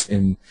always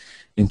in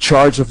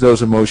charge of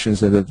those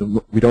emotions,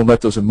 and we don't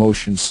let those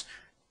emotions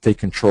take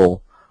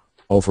control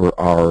over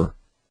our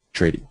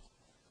trading.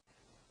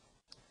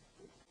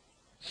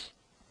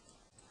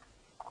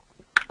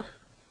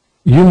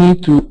 You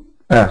need to,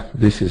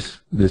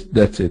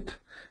 that's it.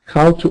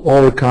 How to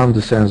overcome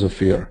the sense of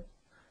fear.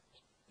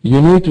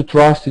 You need to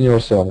trust in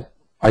yourself.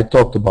 I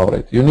talked about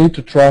it. You need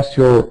to trust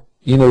your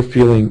inner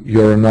feeling,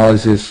 your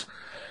analysis,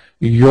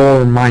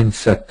 your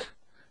mindset.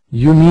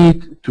 You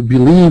need to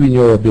believe in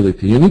your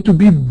ability. You need to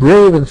be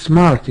brave and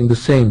smart in the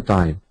same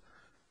time.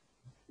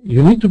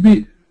 You need to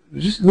be,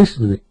 just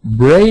listen to me,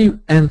 brave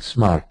and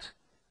smart.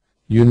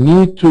 You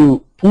need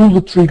to pull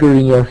the trigger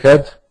in your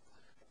head.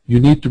 You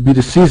need to be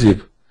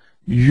decisive.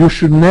 You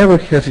should never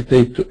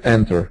hesitate to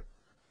enter.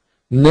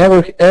 Never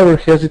ever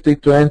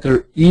hesitate to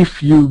enter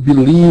if you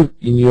believe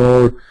in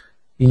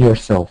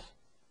yourself.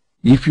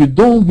 If you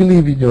don't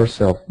believe in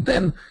yourself,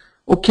 then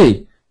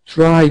okay,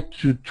 try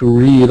to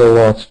read a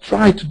lot,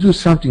 try to do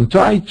something,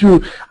 try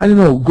to, I don't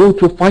know, go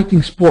to a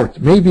fighting sport.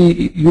 Maybe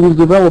you will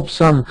develop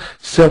some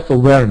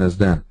self-awareness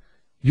then.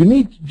 You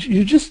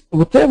just,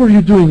 whatever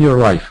you do in your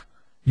life,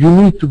 you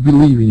need to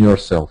believe in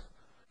yourself.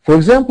 For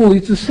example,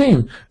 it's the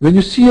same. When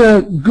you see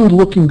a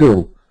good-looking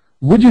girl,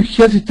 would you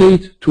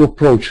hesitate to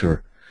approach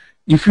her?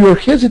 If you are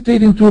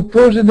hesitating to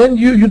approach her, then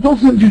you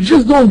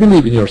just don't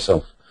believe in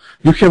yourself.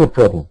 You have a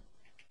problem.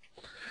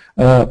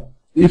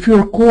 If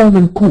you're calm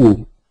and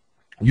cool,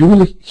 you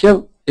will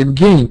have and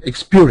gain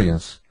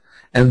experience,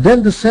 and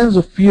then the sense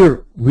of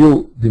fear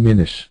will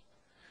diminish.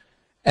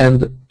 And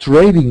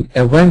trading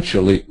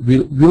eventually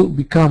will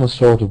become a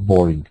sort of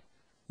boring.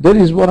 That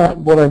is what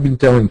I've been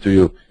telling to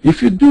you.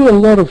 If you do a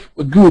lot of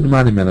good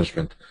money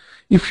management,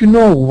 if you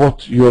know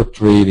what you're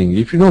trading,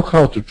 if you know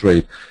how to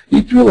trade,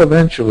 it will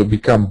eventually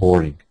become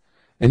boring.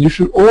 And you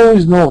should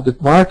always know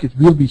that market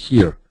will be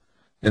here.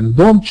 And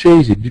don't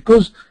chase it,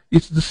 because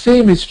it's the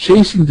same as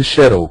chasing the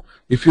shadow.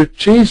 If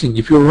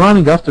you're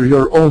running after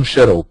your own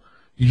shadow,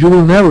 you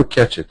will never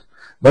catch it.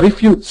 But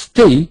if you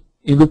stay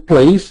in the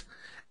place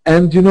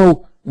and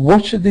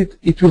watch it,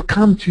 it will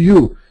come to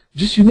you.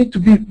 Just you need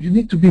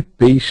to be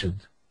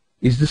patient.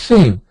 It's the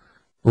same.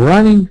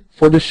 Running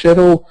for the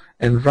shadow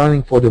and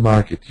running for the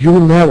market. You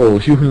will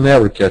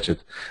never catch it.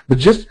 But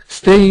just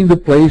stay in the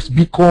place,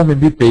 be calm and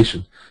be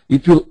patient.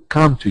 It will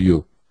come to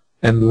you.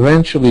 and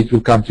eventually it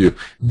will come to you.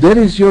 That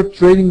is your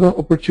trading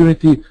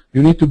opportunity.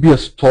 You need to be a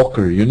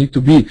stalker. You need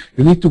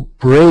to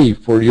pray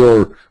for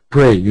your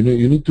prey. You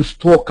need to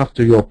stalk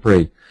after your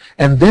prey.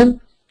 And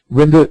then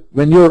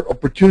when your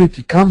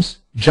opportunity comes,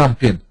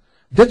 jump in.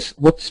 That's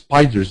what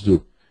spiders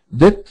do.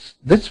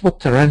 That's what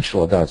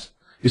tarantula does.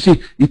 You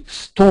see, it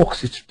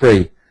stalks its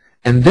prey,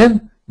 and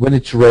then when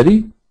it's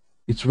ready,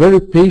 it's very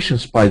patient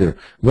spider.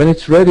 When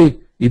it's ready,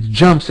 it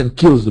jumps and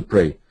kills the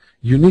prey.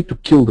 You need to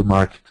kill the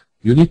market.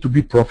 You need to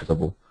be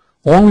profitable.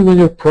 Only when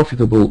you're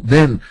profitable,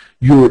 then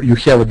you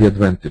have the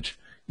advantage.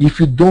 If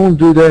you don't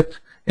do that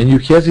and you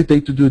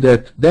hesitate to do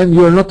that, then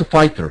you're not a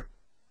fighter.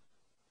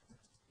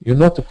 You're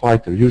not a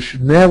fighter. You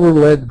should never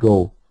let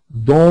go.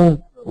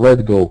 Don't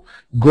let go.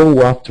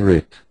 Go after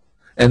it,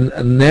 and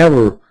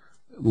never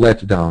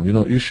let down.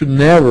 You should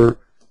never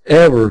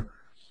ever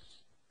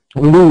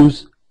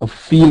lose a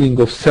feeling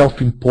of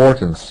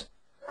self-importance.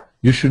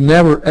 You should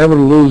never ever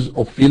lose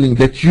a feeling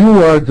that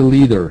you are the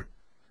leader.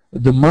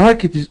 The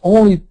market is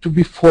only to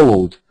be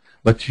followed,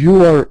 but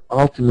you are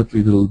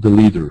ultimately the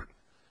leader.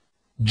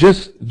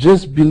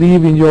 Just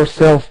believe in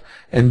yourself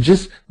and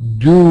just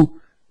do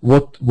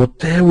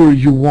whatever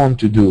you want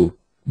to do,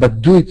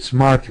 but do it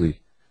smartly.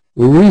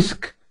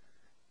 Risk.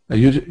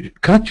 You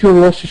cut your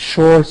losses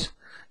short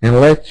and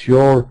let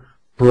your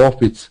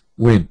profits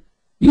win.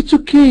 It's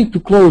okay to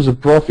close a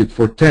profit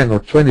for 10 or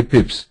 20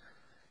 pips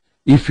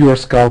if you are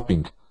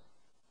scalping.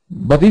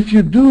 But if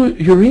you do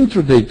your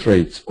intraday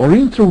trades or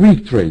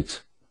intra-week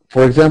trades,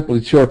 for example,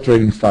 it's your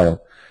trading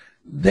style,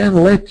 then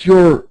let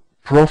your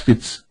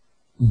profits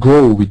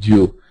go with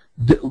you.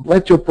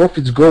 Let your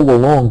profits go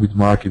along with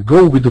market.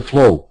 Go with the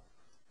flow.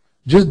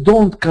 Just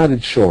don't cut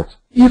it short.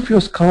 If you're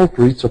a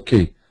scalper, it's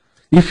okay.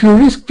 If you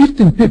risk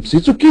 15 pips,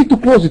 it's okay to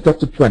close it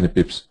after 20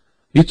 pips.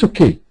 It's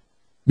okay.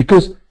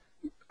 Because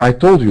I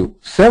told you,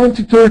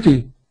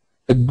 70-30,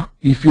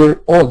 if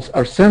your odds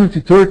are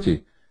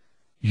 70-30,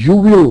 you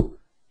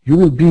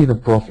will be in a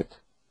profit.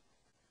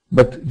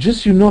 But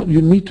just you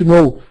need to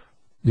know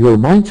your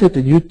mindset,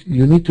 and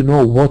you need to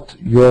know what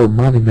your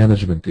money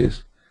management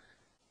is.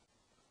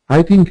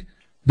 I think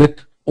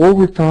that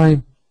over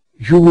time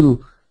you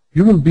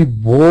will be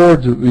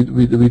bored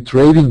with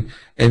trading,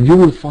 and you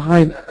will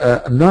find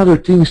other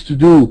things to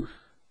do,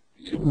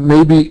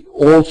 maybe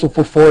also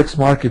for Forex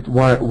market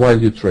while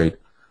you trade.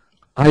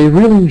 I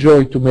really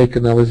enjoy to make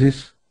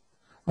analysis.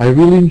 I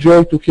really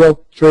enjoy to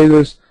help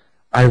traders.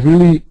 I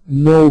really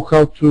know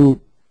how to,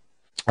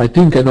 I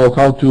think I know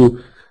how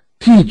to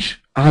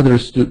teach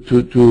others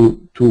to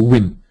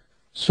win.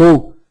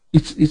 So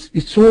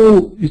it's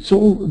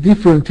all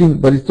different thing,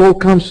 but it all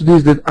comes to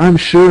this, that I'm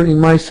sure in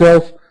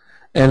myself,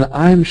 and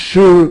I'm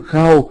sure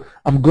how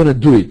I'm gonna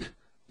do it,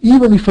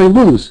 even if I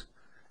lose.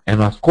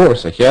 And of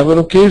course, I have an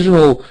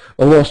occasional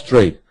loss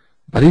trade,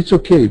 but it's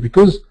okay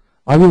because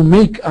I will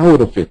make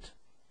out of it.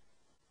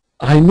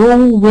 I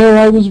know where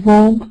I was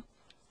wrong.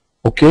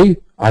 Okay,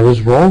 I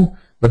was wrong,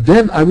 but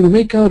then I will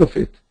make out of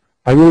it.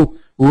 I will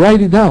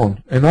write it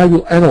down, and I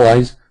will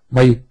analyze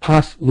my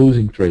past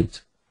losing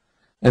trades,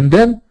 and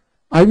then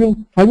I will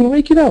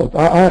make it out.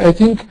 I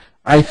think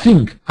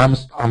I'm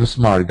a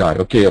smart guy.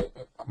 Okay,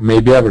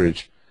 maybe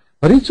average,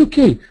 but it's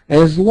okay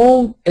as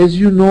long as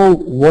you know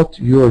what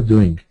you are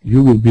doing.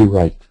 You will be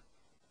right.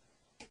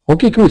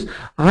 Okay, Chris.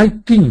 I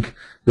think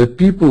that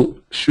people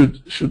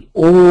should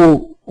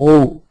all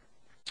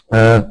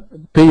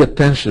pay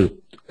attention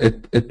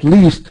at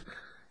least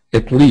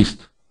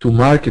to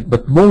market,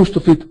 but most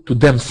of it to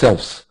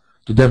themselves.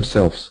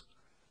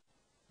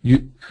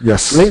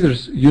 Yes.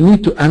 Traders, you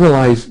need to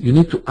analyze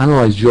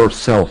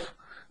yourself.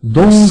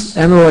 Don't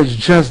analyze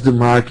just the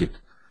market.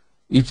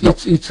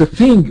 It's a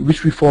thing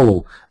which we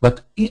follow,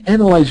 but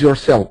analyze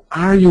yourself.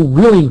 Are you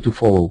willing to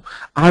follow?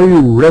 Are you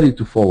ready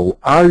to follow?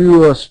 Are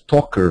you a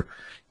stalker?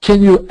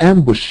 Can you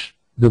ambush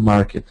the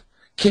market?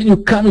 Can you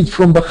come in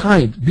from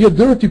behind? Be a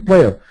dirty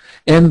player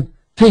and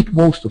take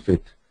most of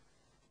it.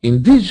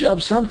 In this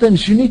job,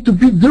 sometimes you need to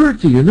be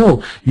dirty, you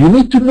know. You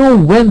need to know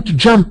when to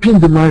jump in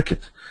the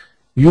market.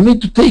 You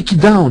need to take it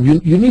down.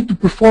 You need to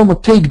perform a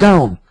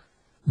takedown.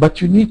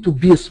 But you need to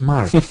be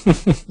smart.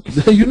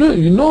 you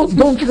know,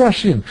 don't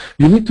rush in.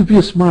 You need to be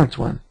a smart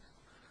one.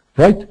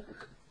 Right?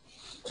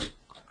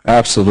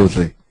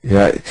 Absolutely.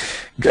 Yeah.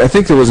 I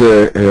think there was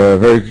a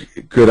very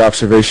good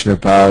observation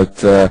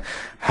about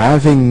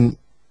having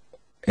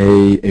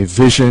a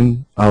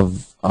vision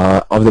of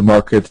the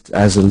market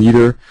as a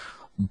leader,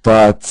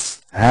 but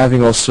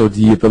having also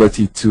the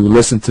ability to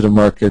listen to the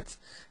market,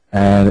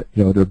 and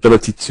the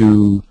ability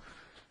to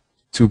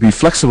be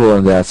flexible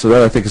in that. So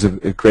that, I think, is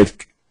a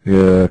great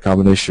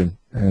combination,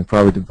 and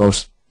probably the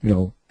most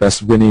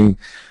best winning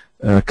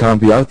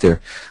combi out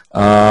there.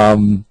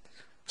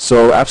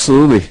 So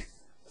absolutely,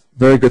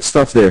 very good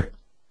stuff there.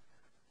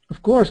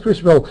 Of course,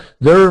 Chris. Well,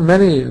 there are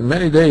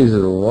many days, a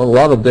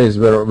lot of days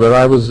where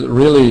I was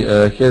really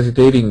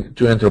hesitating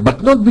to enter,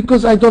 but not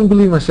because I don't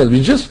believe myself.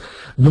 It's just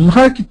the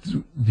market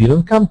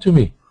didn't come to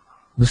me.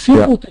 The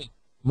simple thing,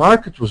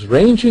 market was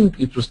ranging.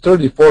 It was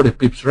 30-40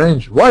 pips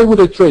range. Why would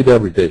I trade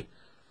every day?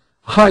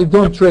 I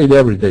don't trade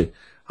every day.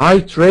 I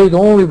trade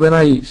only when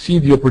I see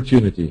the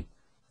opportunity.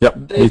 Yep,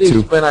 That me is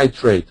too. when I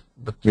trade.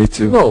 But Me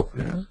too. no,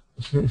 Yeah.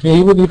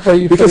 even if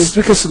I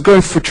Because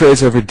going for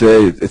trades every day,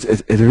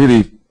 it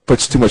really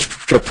puts too much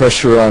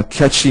pressure on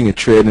catching a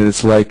trade, and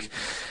it's like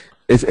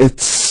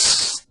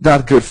it's not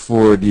good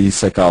for the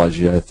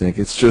psychology. I think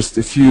it's just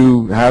if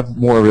you have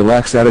more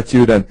relaxed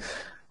attitude and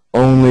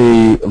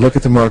only look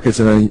at the markets,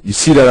 and then you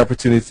see that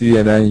opportunity,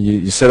 and then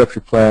you set up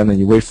your plan and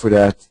you wait for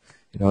that.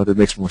 That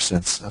makes more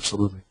sense.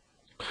 Absolutely.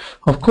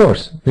 Of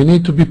course, we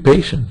need to be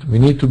patient. We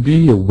need to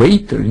be a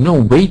waiter,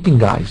 waiting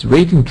guys,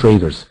 waiting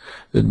traders.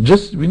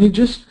 We need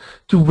just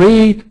to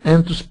wait and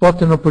to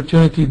spot an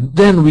opportunity,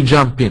 then we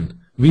jump in.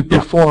 We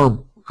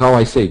perform, how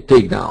I say,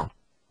 takedown.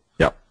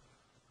 Yeah,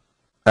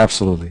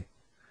 absolutely.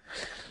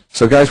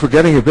 So guys, we're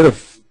getting a bit of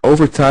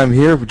overtime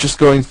here. We're just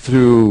going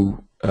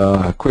through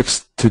a quick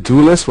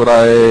to-do list, what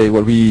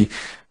we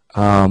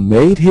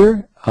made here.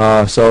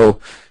 So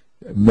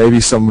maybe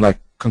some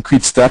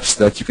concrete steps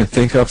that you can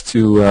think of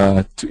to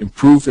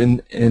improve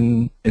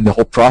in the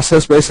whole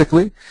process,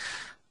 basically.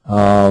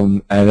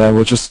 And then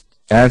we'll just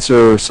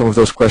answer some of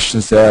those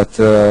questions that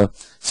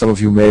some of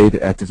you made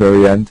at the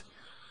very end.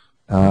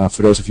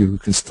 For those of you who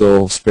can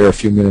still spare a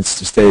few minutes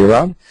to stay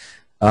around.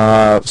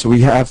 So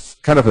we have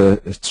kind of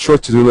a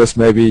short to-do list,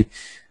 maybe.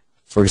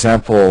 For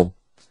example,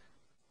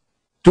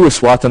 do a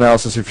SWOT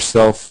analysis of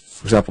yourself.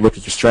 For example, look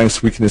at your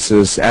strengths,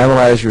 weaknesses,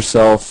 analyze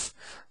yourself.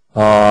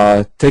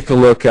 Take a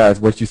look at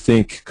what you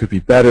think could be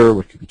better,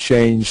 what could be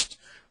changed.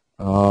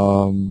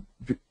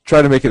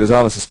 Try to make it as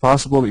honest as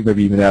possible. You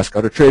maybe even ask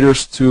other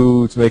traders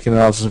to make an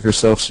analysis of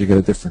yourself so you get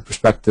a different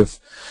perspective.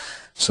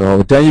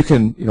 So then you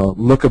can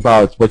look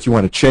about what you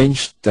want to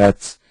change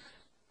that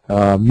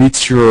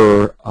meets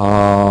your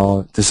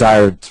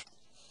desired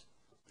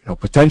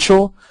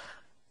potential.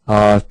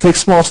 Take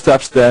small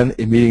steps then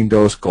in meeting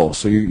those goals.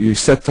 So you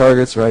set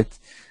targets, right?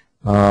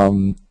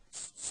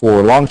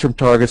 For long-term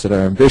targets that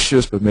are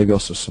ambitious, but maybe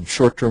also some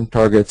short-term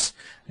targets.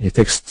 And you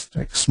take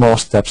small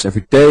steps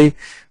every day,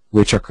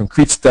 which are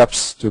concrete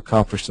steps to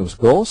accomplish those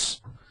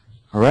goals.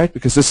 All right,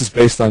 because this is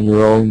based on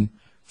your own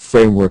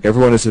framework.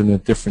 Everyone is in a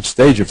different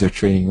stage of their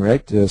training,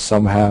 right?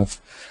 Some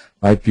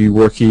might be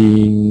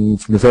working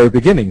from the very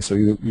beginning, so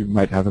you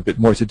might have a bit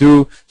more to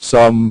do.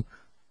 Some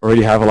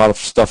already have a lot of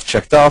stuff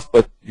checked off,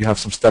 but you have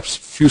some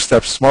few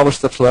steps, smaller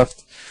steps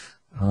left,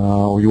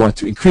 or you want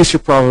to increase your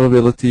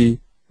probability.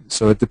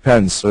 So it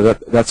depends. So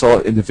that's all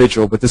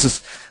individual, but this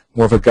is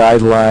more of a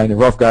guideline, a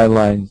rough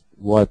guideline,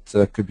 what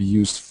could be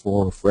used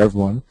for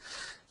everyone.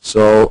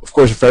 So, of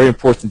course, very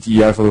important, the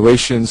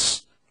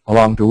evaluations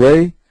along the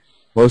way,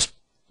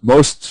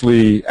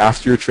 mostly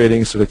after your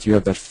trading, so that you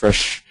have that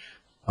fresh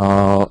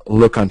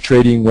look on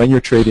trading when you're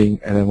trading,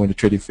 and then when the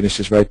trading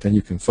finishes, right, then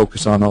you can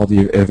focus on all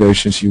the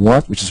evaluations you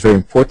want, which is very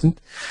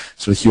important,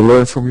 so that you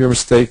learn from your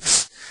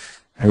mistakes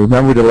and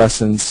remember the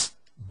lessons,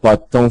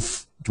 but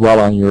don't dwell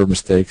on your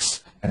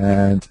mistakes.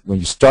 And when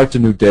you start the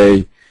new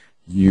day,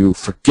 you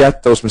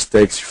forget those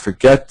mistakes, you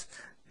forget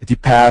the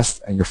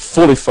past, and you're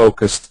fully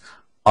focused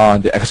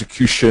on the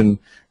execution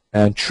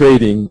and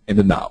trading in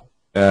the now.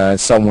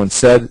 Someone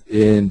said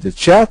in the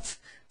chat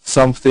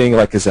something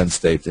like a Zen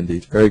state,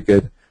 indeed. Very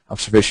good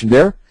observation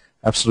there.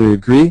 Absolutely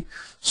agree.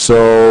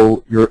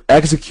 So you're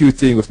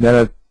executing, with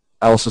Nenad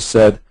also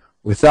said,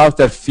 without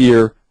that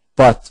fear,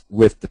 but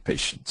with the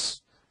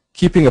patience.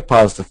 Keeping a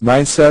positive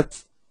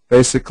mindset,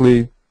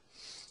 basically.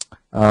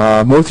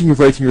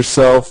 Motivating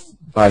yourself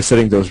by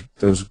setting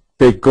those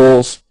big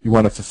goals you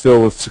want to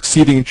fulfill with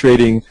succeeding in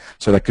trading.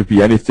 So that could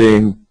be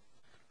anything,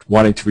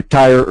 wanting to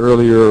retire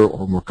earlier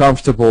or more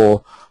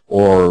comfortable,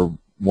 or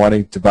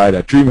wanting to buy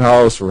that dream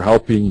house, or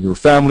helping your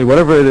family,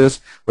 whatever it is,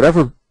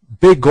 whatever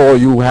big goal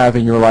you have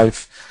in your life,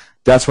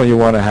 that's when you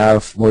want to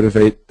have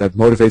that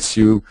motivates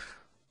you.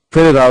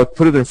 Print it out,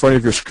 put it in front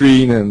of your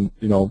screen, and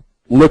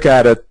look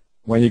at it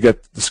when you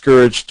get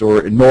discouraged or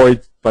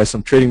annoyed by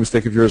some trading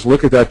mistake of yours.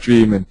 Look at that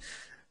dream, and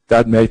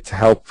that may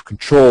help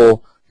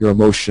control your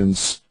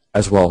emotions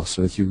as well,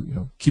 so that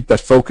you keep that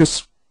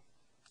focus.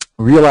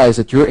 Realize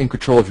that you're in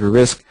control of your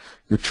risk,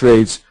 your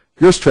trades,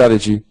 your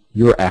strategy,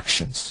 your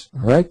actions.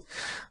 All right.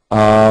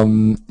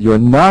 You're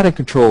not in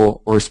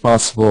control or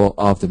responsible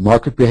of the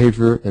market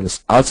behavior that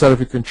is outside of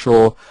your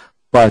control,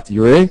 but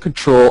you're in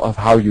control of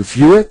how you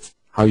view it,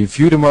 how you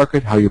view the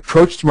market, how you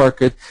approach the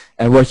market,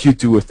 and what you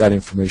do with that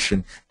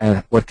information,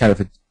 and what kind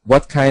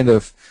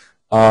of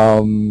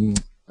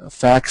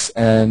facts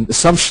and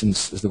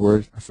assumptions is the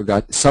word, I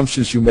forgot,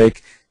 assumptions you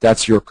make.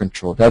 That's your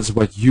control. That's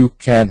what you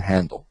can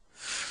handle.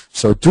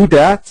 So do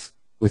that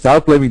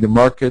without blaming the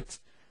market.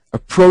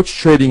 Approach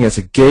trading as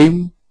a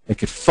game.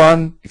 Make it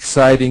fun,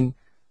 exciting.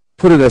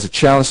 Put it as a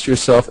challenge to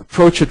yourself.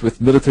 Approach it with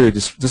military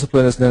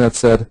discipline, as Nenad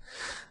said.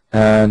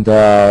 And,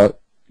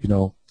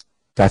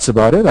 that's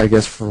about it, I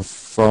guess,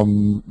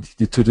 from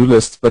the to-do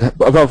list. But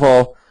above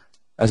all,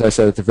 as I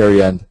said at the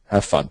very end,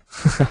 have fun.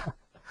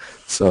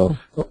 So,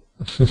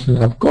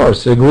 of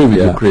course, I agree with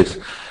you, Chris.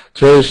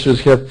 Traders should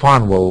have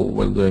fun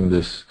while doing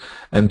this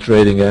and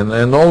trading,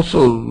 and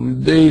also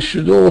they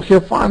should all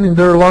have fun in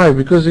their life,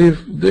 because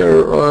if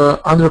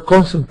they're under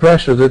constant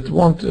pressure, that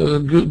won't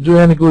do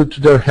any good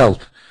to their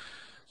health.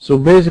 So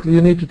basically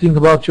you need to think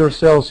about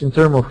yourselves in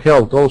terms of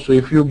health also.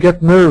 If you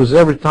get nervous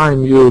every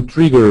time you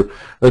trigger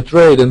a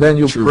trade and then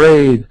you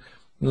pray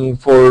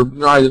for,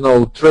 I don't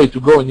know, trade to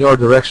go in your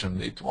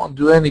direction, it won't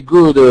do any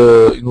good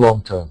in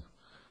long term.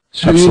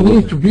 So you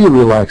need to be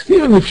relaxed.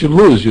 Even if you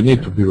lose, you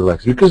need to be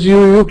relaxed, because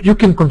you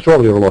can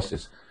control your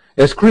losses.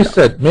 As Chris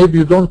said, maybe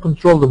you don't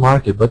control the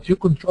market, but you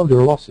control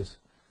your losses.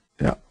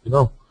 Yeah. You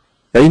know?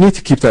 Yeah, you need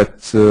to keep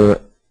that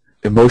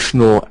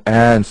emotional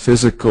and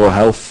physical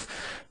health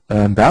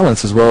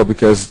balance as well,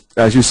 because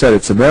as you said,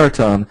 it's a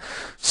marathon.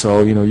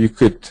 So, you know, you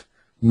could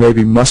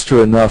maybe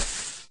muster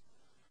enough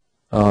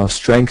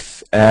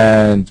strength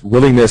and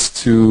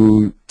willingness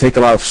to take a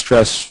lot of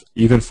stress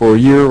even for a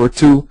year or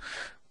two,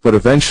 but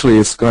eventually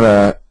it's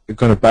gonna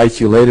bite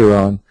you later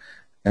on,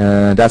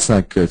 and that's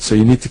not good. So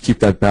you need to keep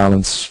that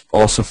balance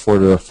also for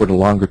the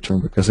longer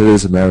term, because it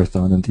is a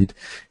marathon indeed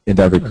in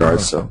that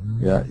regard. So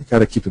yeah, you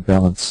gotta keep a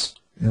balance.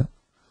 Yeah.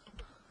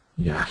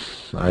 Yeah,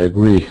 I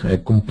agree. I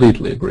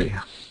completely agree.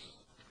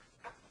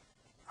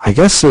 I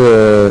guess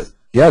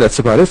yeah, that's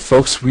about it,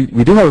 folks. We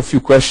do have a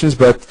few questions,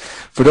 but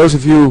for those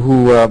of you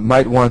who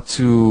might want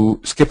to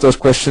skip those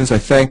questions, I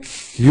thank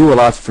you a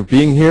lot for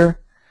being here.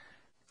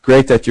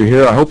 Great that you're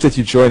here. I hope that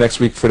you join next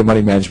week for the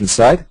money management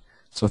side.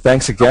 So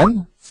thanks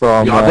again.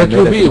 That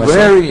will be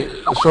very,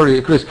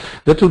 sorry Chris,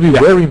 that will be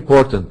very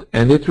important,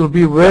 and it will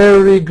be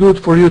very good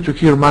for you to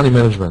hear money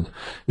management,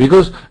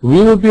 because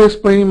we will be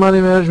explaining money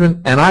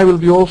management and I will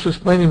be also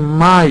explaining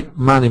my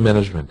money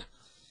management.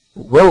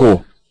 Well,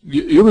 cool.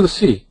 You will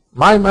see.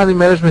 My money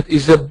management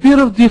is a bit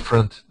of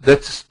different.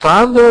 That's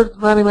standard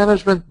money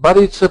management, but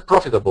it's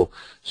profitable.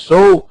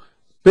 So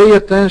pay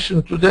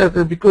attention to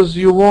that, because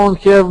you won't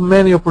have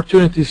many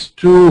opportunities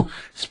to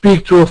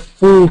speak to a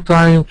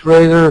full-time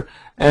trader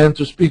and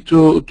to speak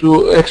to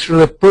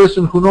actually a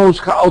person who knows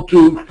how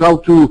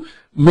to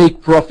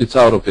make profits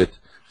out of it.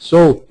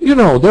 So, you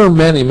know, there are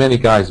many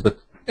guys, but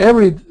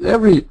every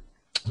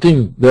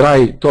thing that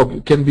I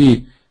talk can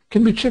be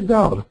checked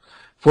out.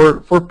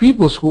 For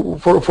people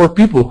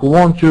who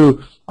want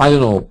to, I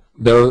don't know,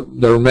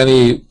 there are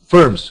many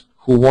firms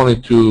who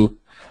wanted to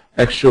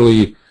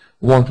actually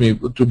want me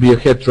to be a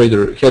head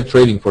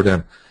trading for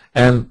them,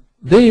 and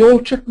they all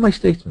checked my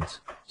statements.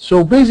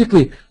 So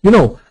basically, you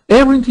know,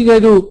 everything I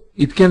do,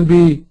 it can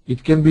be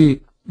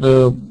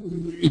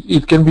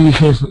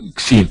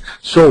seen.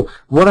 So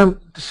what I'm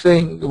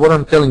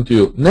telling to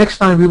you, next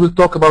time we will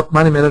talk about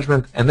money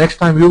management, and next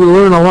time you will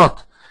learn a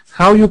lot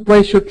how you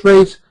place your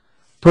trades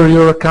per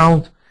your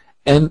account,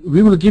 and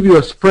we will give you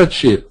a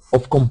spreadsheet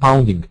of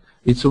compounding.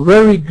 It's a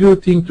very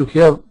good thing to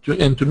have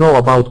and to know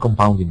about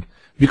compounding,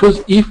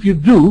 because if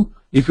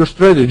your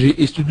strategy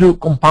is to do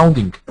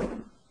compounding,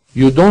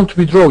 you don't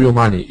withdraw your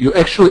money, you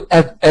actually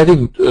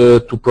adding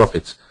to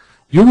profits.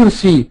 You will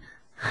see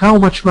how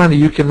much money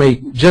you can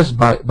make just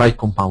by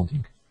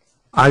compounding.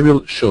 I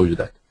will show you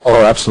that.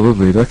 Oh,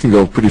 absolutely. That can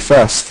go pretty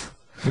fast.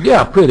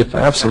 Yeah, pretty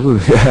fast.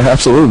 Absolutely. Yeah,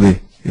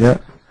 absolutely. Yeah.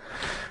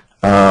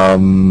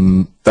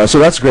 So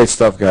that's great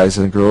stuff, guys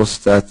and girls.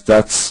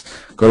 That's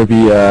going to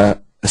be a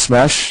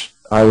smash.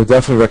 I would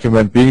definitely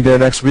recommend being there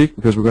next week,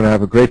 because we're going to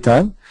have a great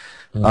time.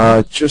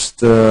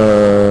 Just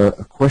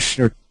a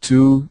question or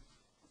two.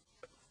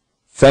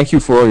 Thank you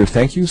for all your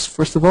thank yous,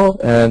 first of all.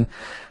 And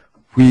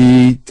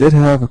we did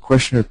have a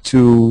question or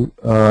two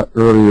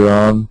earlier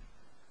on.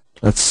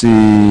 Let's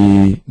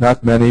see,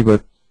 not many,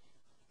 but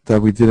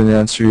that we didn't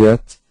answer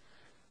yet.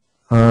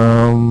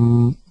 Let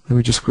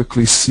me just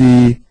quickly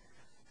see.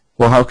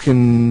 Well, how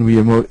can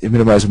we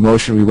minimize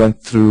emotion? We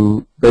went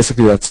through,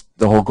 basically that's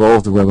the whole goal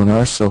of the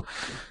webinar. So,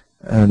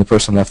 and the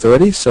person left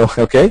already. So,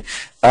 okay.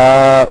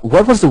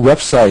 What was the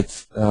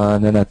website,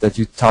 Nenad, that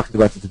you talked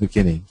about at the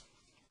beginning?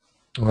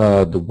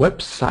 The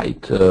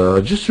website,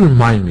 just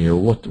remind me,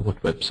 what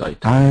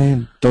website?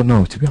 I don't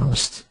know, to be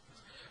honest.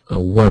 A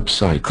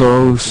website.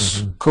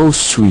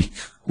 CoSweek.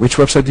 Which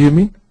website do you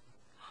mean?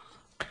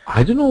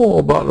 I don't know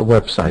about a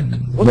website.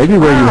 Maybe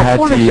where you had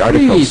Forex the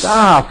articles.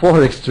 Street.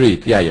 Forex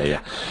Street.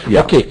 Yeah.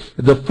 Okay.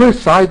 The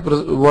first site,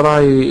 what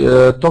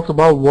I talked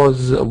about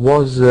was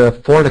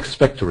Forex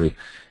Factory.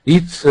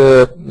 It's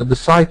the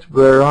site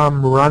where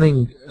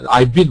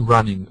I've been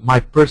running my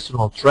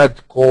personal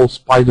thread called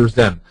Spider's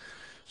Den.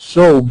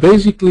 So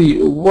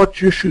basically, what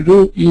you should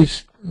do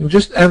is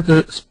just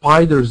enter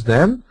Spider's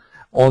Den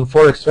on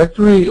Forex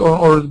Factory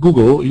or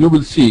Google. You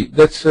will see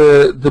that's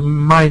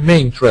my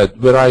main thread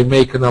where I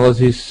make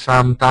analysis.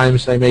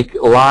 Sometimes I make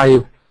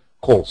live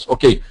calls.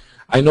 Okay,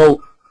 I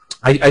know.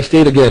 I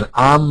state again,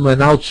 I'm an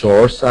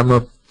outsource. I'm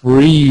a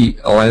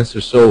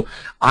freelancer, so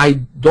I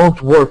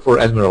don't work for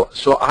Admiral.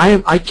 So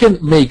I can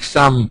make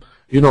some,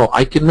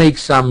 I can make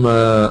some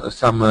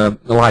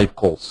live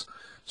calls.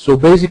 So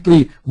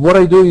basically, what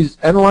I do is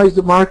analyze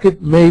the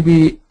market.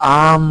 Maybe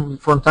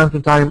from time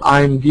to time,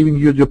 I'm giving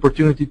you the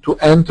opportunity to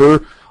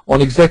enter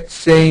on exact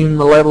same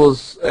levels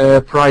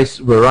price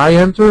where I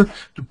enter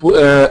to put,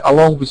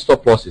 along with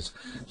stop losses.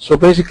 So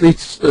basically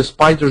it's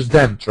Spider's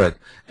Den thread.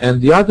 And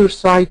the other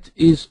site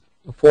is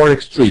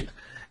Forex Street.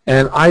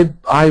 And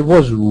I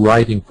was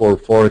writing for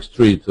Forex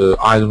Street,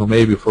 I don't know,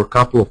 maybe for a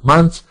couple of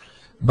months,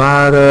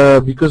 but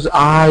because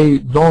I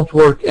don't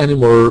work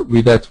anymore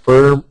with that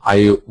firm I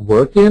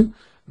work in,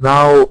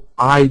 now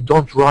I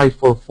don't write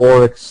for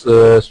Forex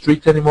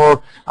Street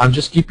anymore. I'm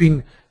just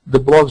keeping the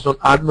blogs on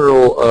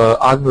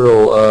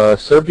Admiral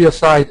Serbia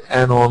site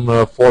and on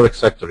Forex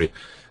Factory.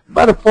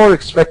 But a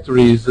Forex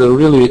Factory is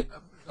really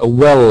a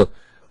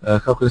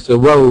how can I say,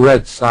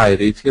 well-read site.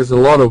 It has a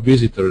lot of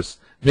visitors.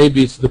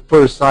 Maybe it's the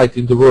first site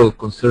in the world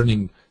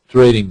concerning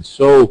trading.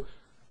 So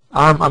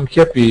I'm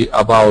happy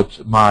about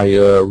my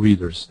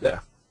readers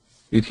there.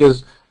 It has,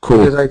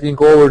 I think,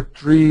 over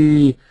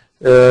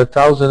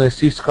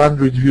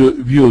 3,600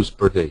 views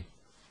per day.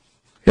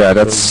 Yeah,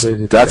 that's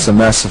a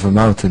massive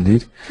amount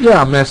indeed.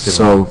 Yeah, massive.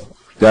 So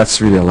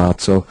that's really a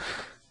lot. So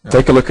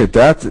take a look at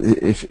that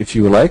if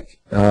you like.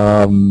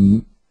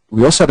 We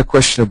also had a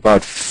question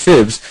about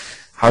fibs,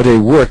 how they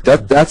work.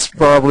 That's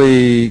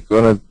probably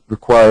going to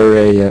require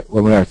a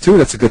webinar too.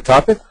 That's a good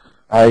topic.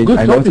 I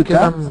know that.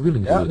 I'm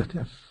willing to do that.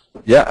 Yeah.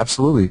 Yeah,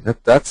 absolutely.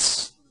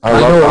 That's I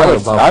know a lot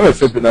about I'm a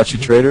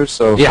Fibonacci trader,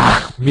 so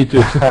yeah, me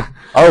too.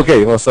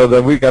 Okay, well, so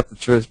then we got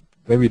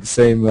maybe the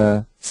same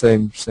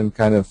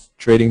kind of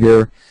trading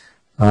there.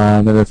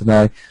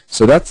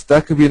 So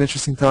that could be an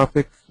interesting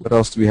topic. What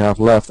else do we have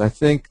left? I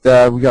think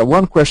that we got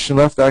one question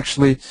left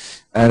actually,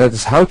 and that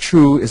is how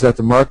true is that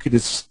the market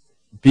is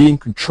being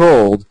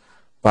controlled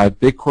by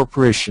big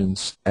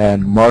corporations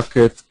and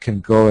market can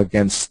go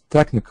against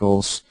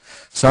technicals.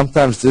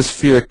 Sometimes this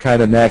fear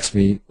kind of nags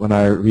me when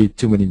I read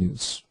too many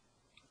news.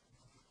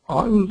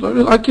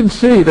 I can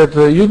say that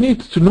you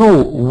need to know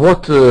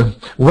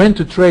when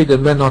to trade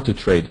and when not to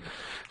trade.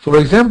 For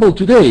example,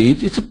 today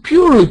it's a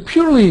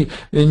purely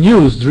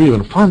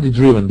news-driven,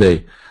 funded-driven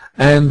day.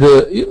 And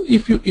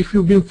if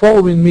you've been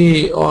following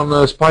me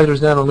on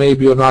Spider's Den or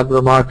maybe on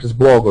Admiral Markets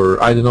blog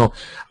or I don't know,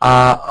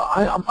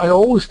 I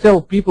always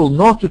tell people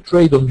not to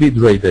trade on bid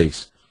rate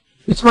days.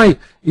 It's my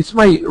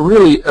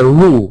really a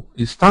rule,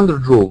 a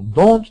standard rule.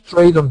 Don't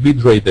trade on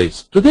bid rate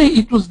days. Today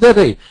it was that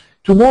day.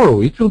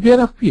 Tomorrow it will be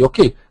NFP.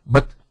 Okay,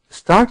 but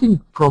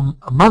starting from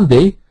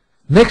Monday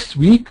next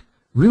week,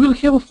 we will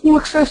have a full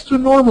access to a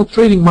normal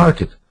trading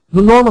market,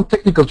 the normal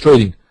technical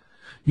trading.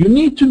 You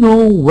need to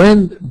know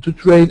when to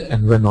trade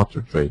and when not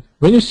to trade.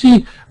 When you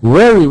see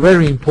very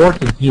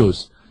important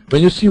news,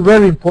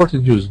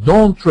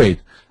 don't trade.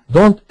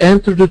 Don't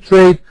enter the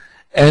trade.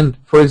 And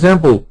for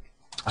example,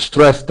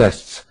 stress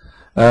tests,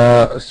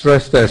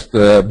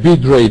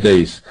 bid rate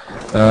days,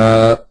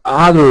 other,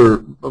 I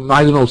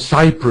don't know,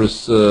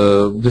 Cyprus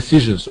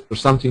decisions or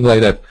something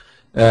like that.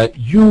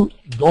 You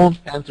don't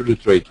enter the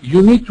trade.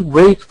 You need to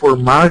wait for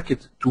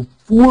market to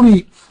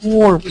fully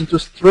form into a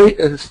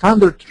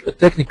standard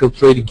technical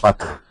trading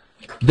pattern.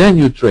 Then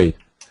you trade.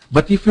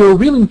 But if you're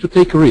willing to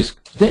take a risk,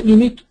 then you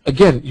need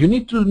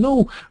to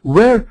know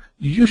where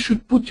you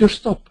should put your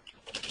stop.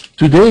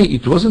 Today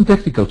it wasn't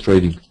technical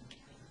trading.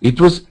 It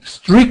was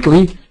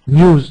strictly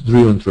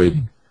news-driven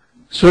trading.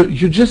 So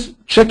you just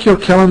check your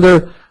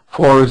calendar,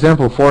 for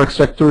example, Forex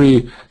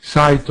Factory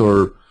site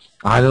or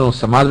I don't know,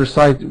 some other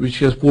site which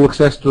has full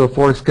access to a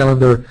Forex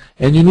calendar,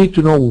 and you need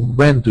to know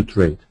when to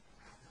trade.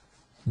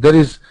 That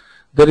is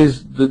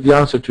the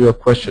answer to your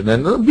question.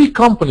 And big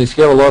companies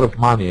have a lot of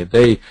money.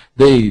 They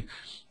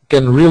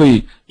can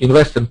really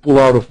invest and pull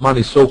out of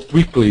money so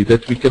quickly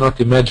that we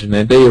cannot imagine,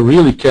 and they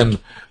really can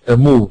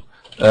move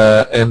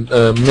and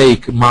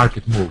make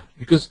market move,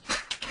 because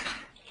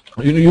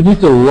you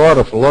need a lot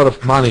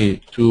of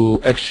money to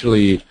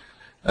actually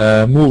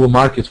move a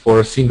market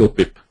for a single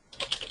pip.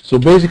 So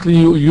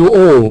basically, we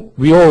all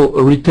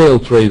retail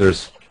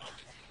traders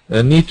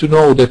need to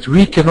know that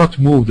we cannot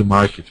move the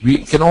market.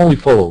 We can only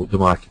follow the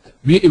market.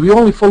 We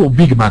only follow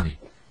big money.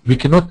 We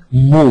cannot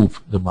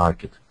move the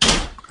market.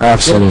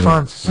 Absolutely. Hedge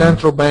funds,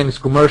 central banks,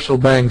 commercial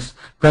banks,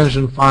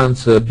 pension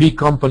funds, big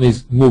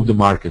companies move the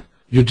market.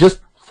 You just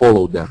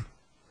follow them.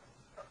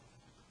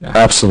 Yeah.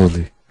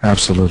 Absolutely.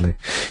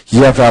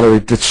 Yeah, Valerie,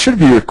 that should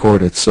be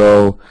recorded.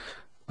 So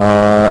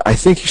I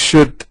think you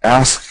should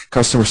ask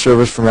customer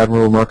service from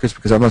Admiral Markets,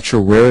 because I'm not sure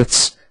where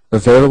it's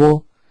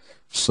available.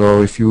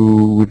 So if you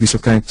would be so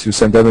kind to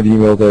send them an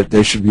email, that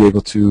they should be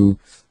able to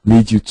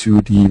lead you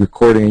to the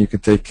recording, and you can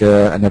take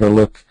another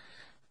look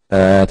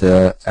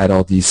at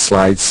all these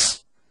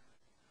slides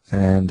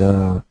and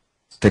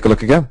take a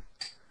look again.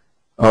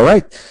 All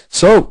right.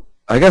 So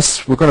I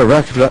guess we're going to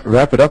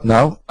wrap it up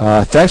now.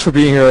 Thanks for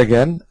being here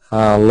again.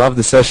 Love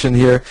the session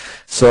here.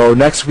 So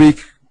next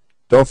week,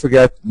 don't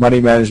forget,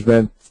 Money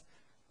Management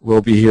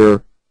will be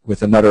here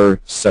with another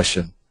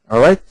session.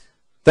 All right?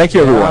 Thank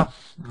you, everyone.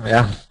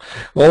 Yeah.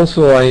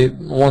 Also, I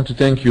want to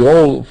thank you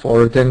all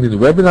for attending the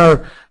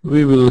webinar.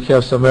 We will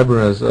have some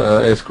webinars,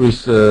 as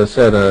Chris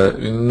said,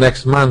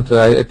 next month.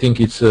 I think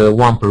it's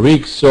one per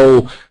week.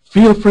 So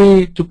feel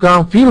free to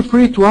come. Feel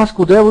free to ask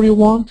whatever you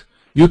want.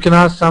 You can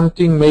ask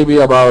something maybe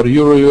about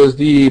Euro,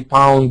 USD,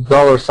 Pound,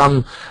 Dollar,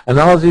 some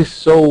analysis.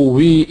 So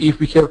if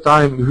we have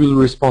time, we will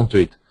respond to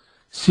it.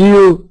 See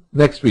you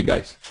next week,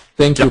 guys.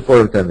 Thank you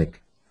for attending.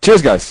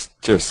 Cheers, guys.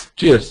 Cheers.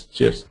 Cheers.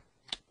 Cheers.